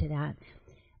forward to that.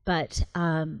 But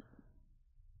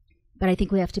I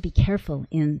think we have to be careful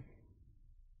in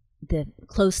the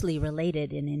closely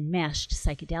related and enmeshed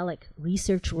psychedelic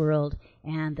research world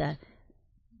and the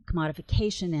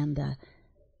commodification and the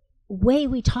way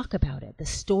we talk about it, the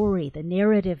story, the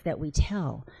narrative that we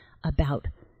tell about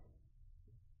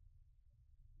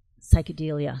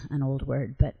psychedelia, an old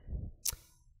word, but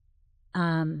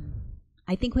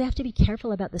I think we have to be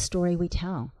careful about the story we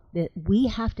tell, that we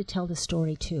have to tell the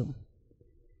story too.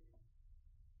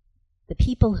 The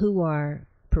people who are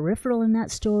peripheral in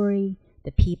that story,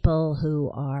 the people who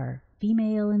are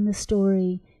female in the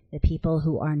story, the people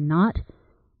who are not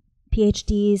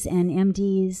PhDs and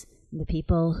MDs, the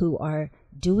people who are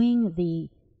doing the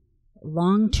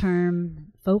long-term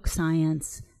folk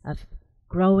science of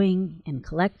growing and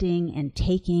collecting and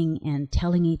taking and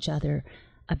telling each other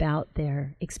about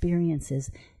their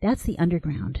experiences. That's the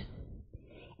underground.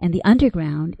 And the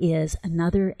underground is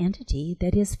another entity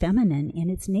that is feminine in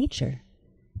its nature.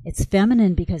 It's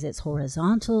feminine because it's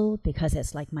horizontal, because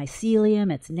it's like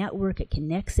mycelium, it's network, it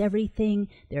connects everything.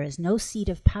 There is no seat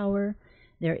of power.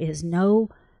 There is no,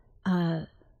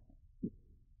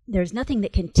 there's nothing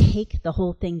that can take the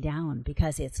whole thing down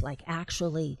because it's like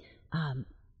actually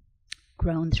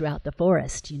grown throughout the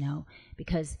forest,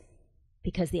 because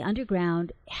the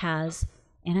underground has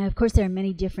And of course, there are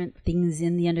many different things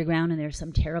in the underground, and there's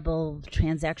some terrible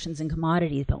transactions in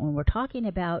commodities. But when we're talking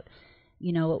about,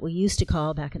 you know, what we used to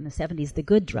call back in the 70s the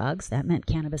good drugs, that meant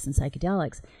cannabis and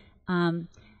psychedelics,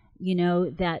 you know,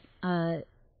 that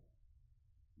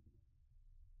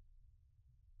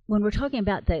when we're talking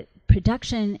about the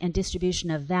production and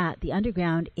distribution of that, the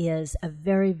underground is a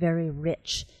very, very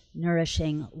rich,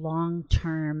 nourishing,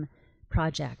 long-term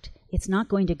project. It's not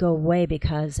going to go away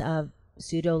because of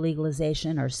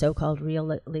pseudo-legalization or so-called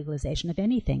real legalization of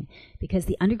anything, because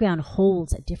the underground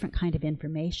holds a different kind of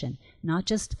information, not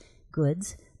just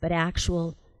goods, but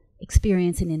actual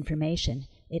experience and information.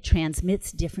 It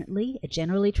transmits differently. It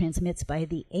generally transmits by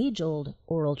the age-old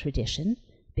oral tradition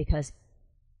because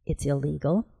it's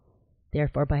illegal.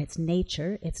 Therefore, by its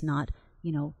nature, it's not,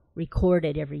 you know,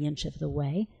 recorded every inch of the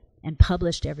way and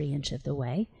published every inch of the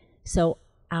way. So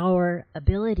our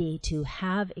ability to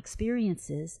have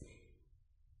experiences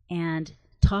and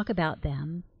talk about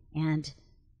them and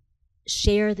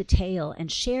share the tale and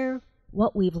share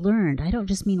what we've learned. I don't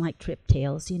just mean like trip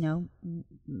tales, you know,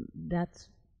 that's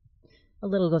a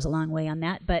little goes a long way on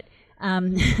that, but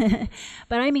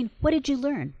but I mean, what did you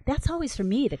learn? That's always for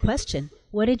me the question.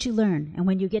 What did you learn? And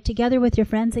when you get together with your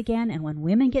friends again, and when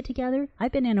women get together,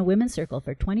 I've been in a women's circle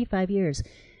for 25 years.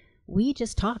 We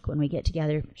just talk when we get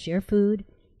together, share food,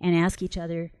 and ask each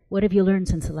other, what have you learned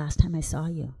since the last time I saw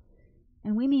you?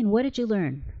 And we mean, what did you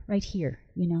learn right here?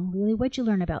 You know, really, what did you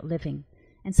learn about living?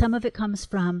 And some of it comes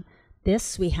from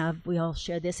this. We all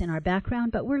share this in our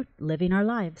background, but we're living our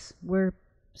lives. We're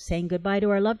saying goodbye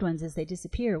to our loved ones as they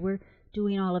disappear. We're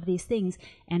doing all of these things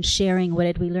and sharing what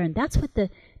did we learn. That's what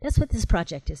this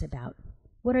project is about.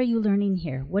 What are you learning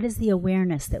here? What is the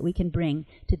awareness that we can bring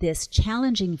to this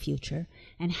challenging future,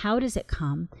 and how does it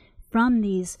come from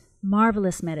these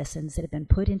marvelous medicines that have been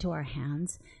put into our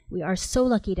hands? We are so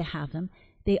lucky to have them.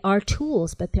 They are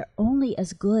tools, but they're only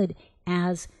as good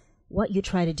as what you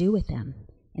try to do with them.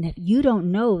 And if you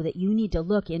don't know that you need to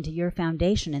look into your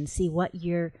foundation and see what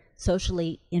your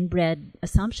socially inbred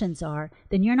assumptions are,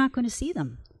 then you're not going to see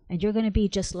them. And you're going to be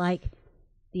just like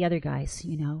the other guys,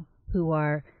 you know, who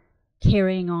are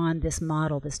carrying on this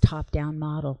model, this top-down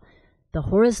model. The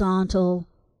horizontal,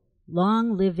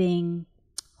 long-living,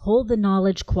 hold the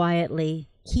knowledge quietly,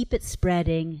 keep it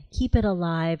spreading, keep it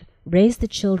alive, raise the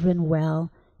children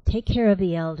well, take care of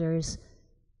the elders,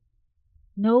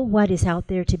 know what is out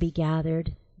there to be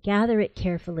gathered, gather it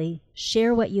carefully,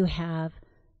 share what you have,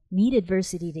 meet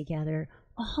adversity together,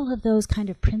 all of those kind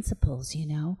of principles, you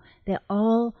know, they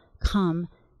all come,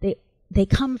 they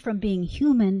come from being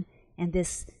human and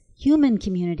this human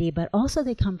community, but also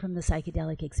they come from the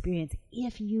psychedelic experience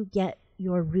if you get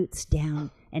your roots down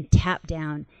and tap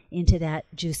down into that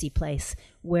juicy place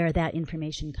where that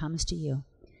information comes to you.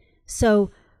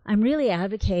 So I'm really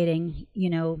advocating, you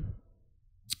know,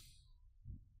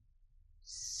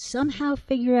 somehow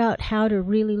figure out how to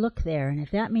really look there. And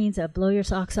if that means a blow your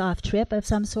socks off trip of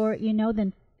some sort, you know,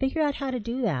 then figure out how to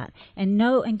do that and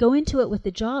know and go into it with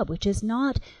the job, which is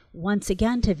not once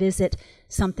again to visit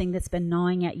something that's been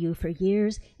gnawing at you for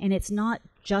years, and it's not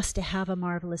just to have a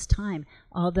marvelous time,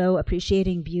 although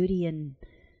appreciating beauty and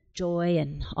joy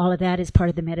and all of that is part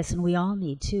of the medicine we all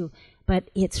need too. But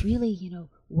it's really, you know,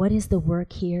 what is the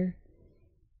work here?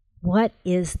 What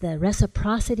is the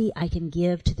reciprocity I can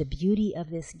give to the beauty of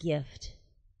this gift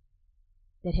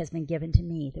that has been given to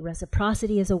me? The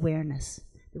reciprocity is awareness.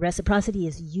 The reciprocity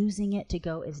is using it to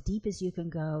go as deep as you can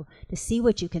go, to see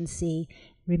what you can see,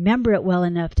 remember it well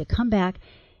enough to come back,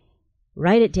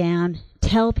 write it down,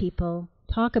 tell people,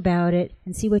 talk about it,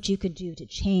 and see what you can do to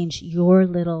change your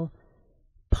little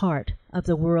part of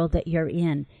the world that you're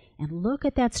in. And look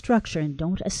at that structure and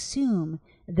don't assume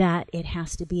that it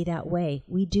has to be that way.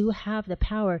 We do have the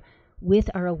power with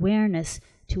our awareness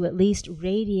to at least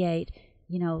radiate,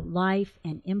 you know, life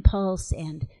and impulse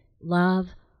and love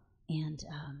and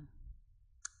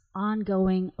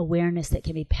ongoing awareness that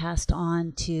can be passed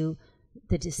on to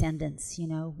the descendants. You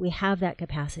know, we have that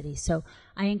capacity. So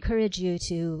I encourage you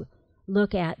to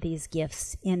look at these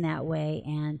gifts in that way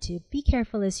and to be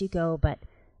careful as you go, but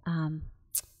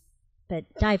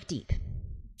dive deep.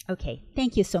 Okay,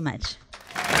 thank you so much.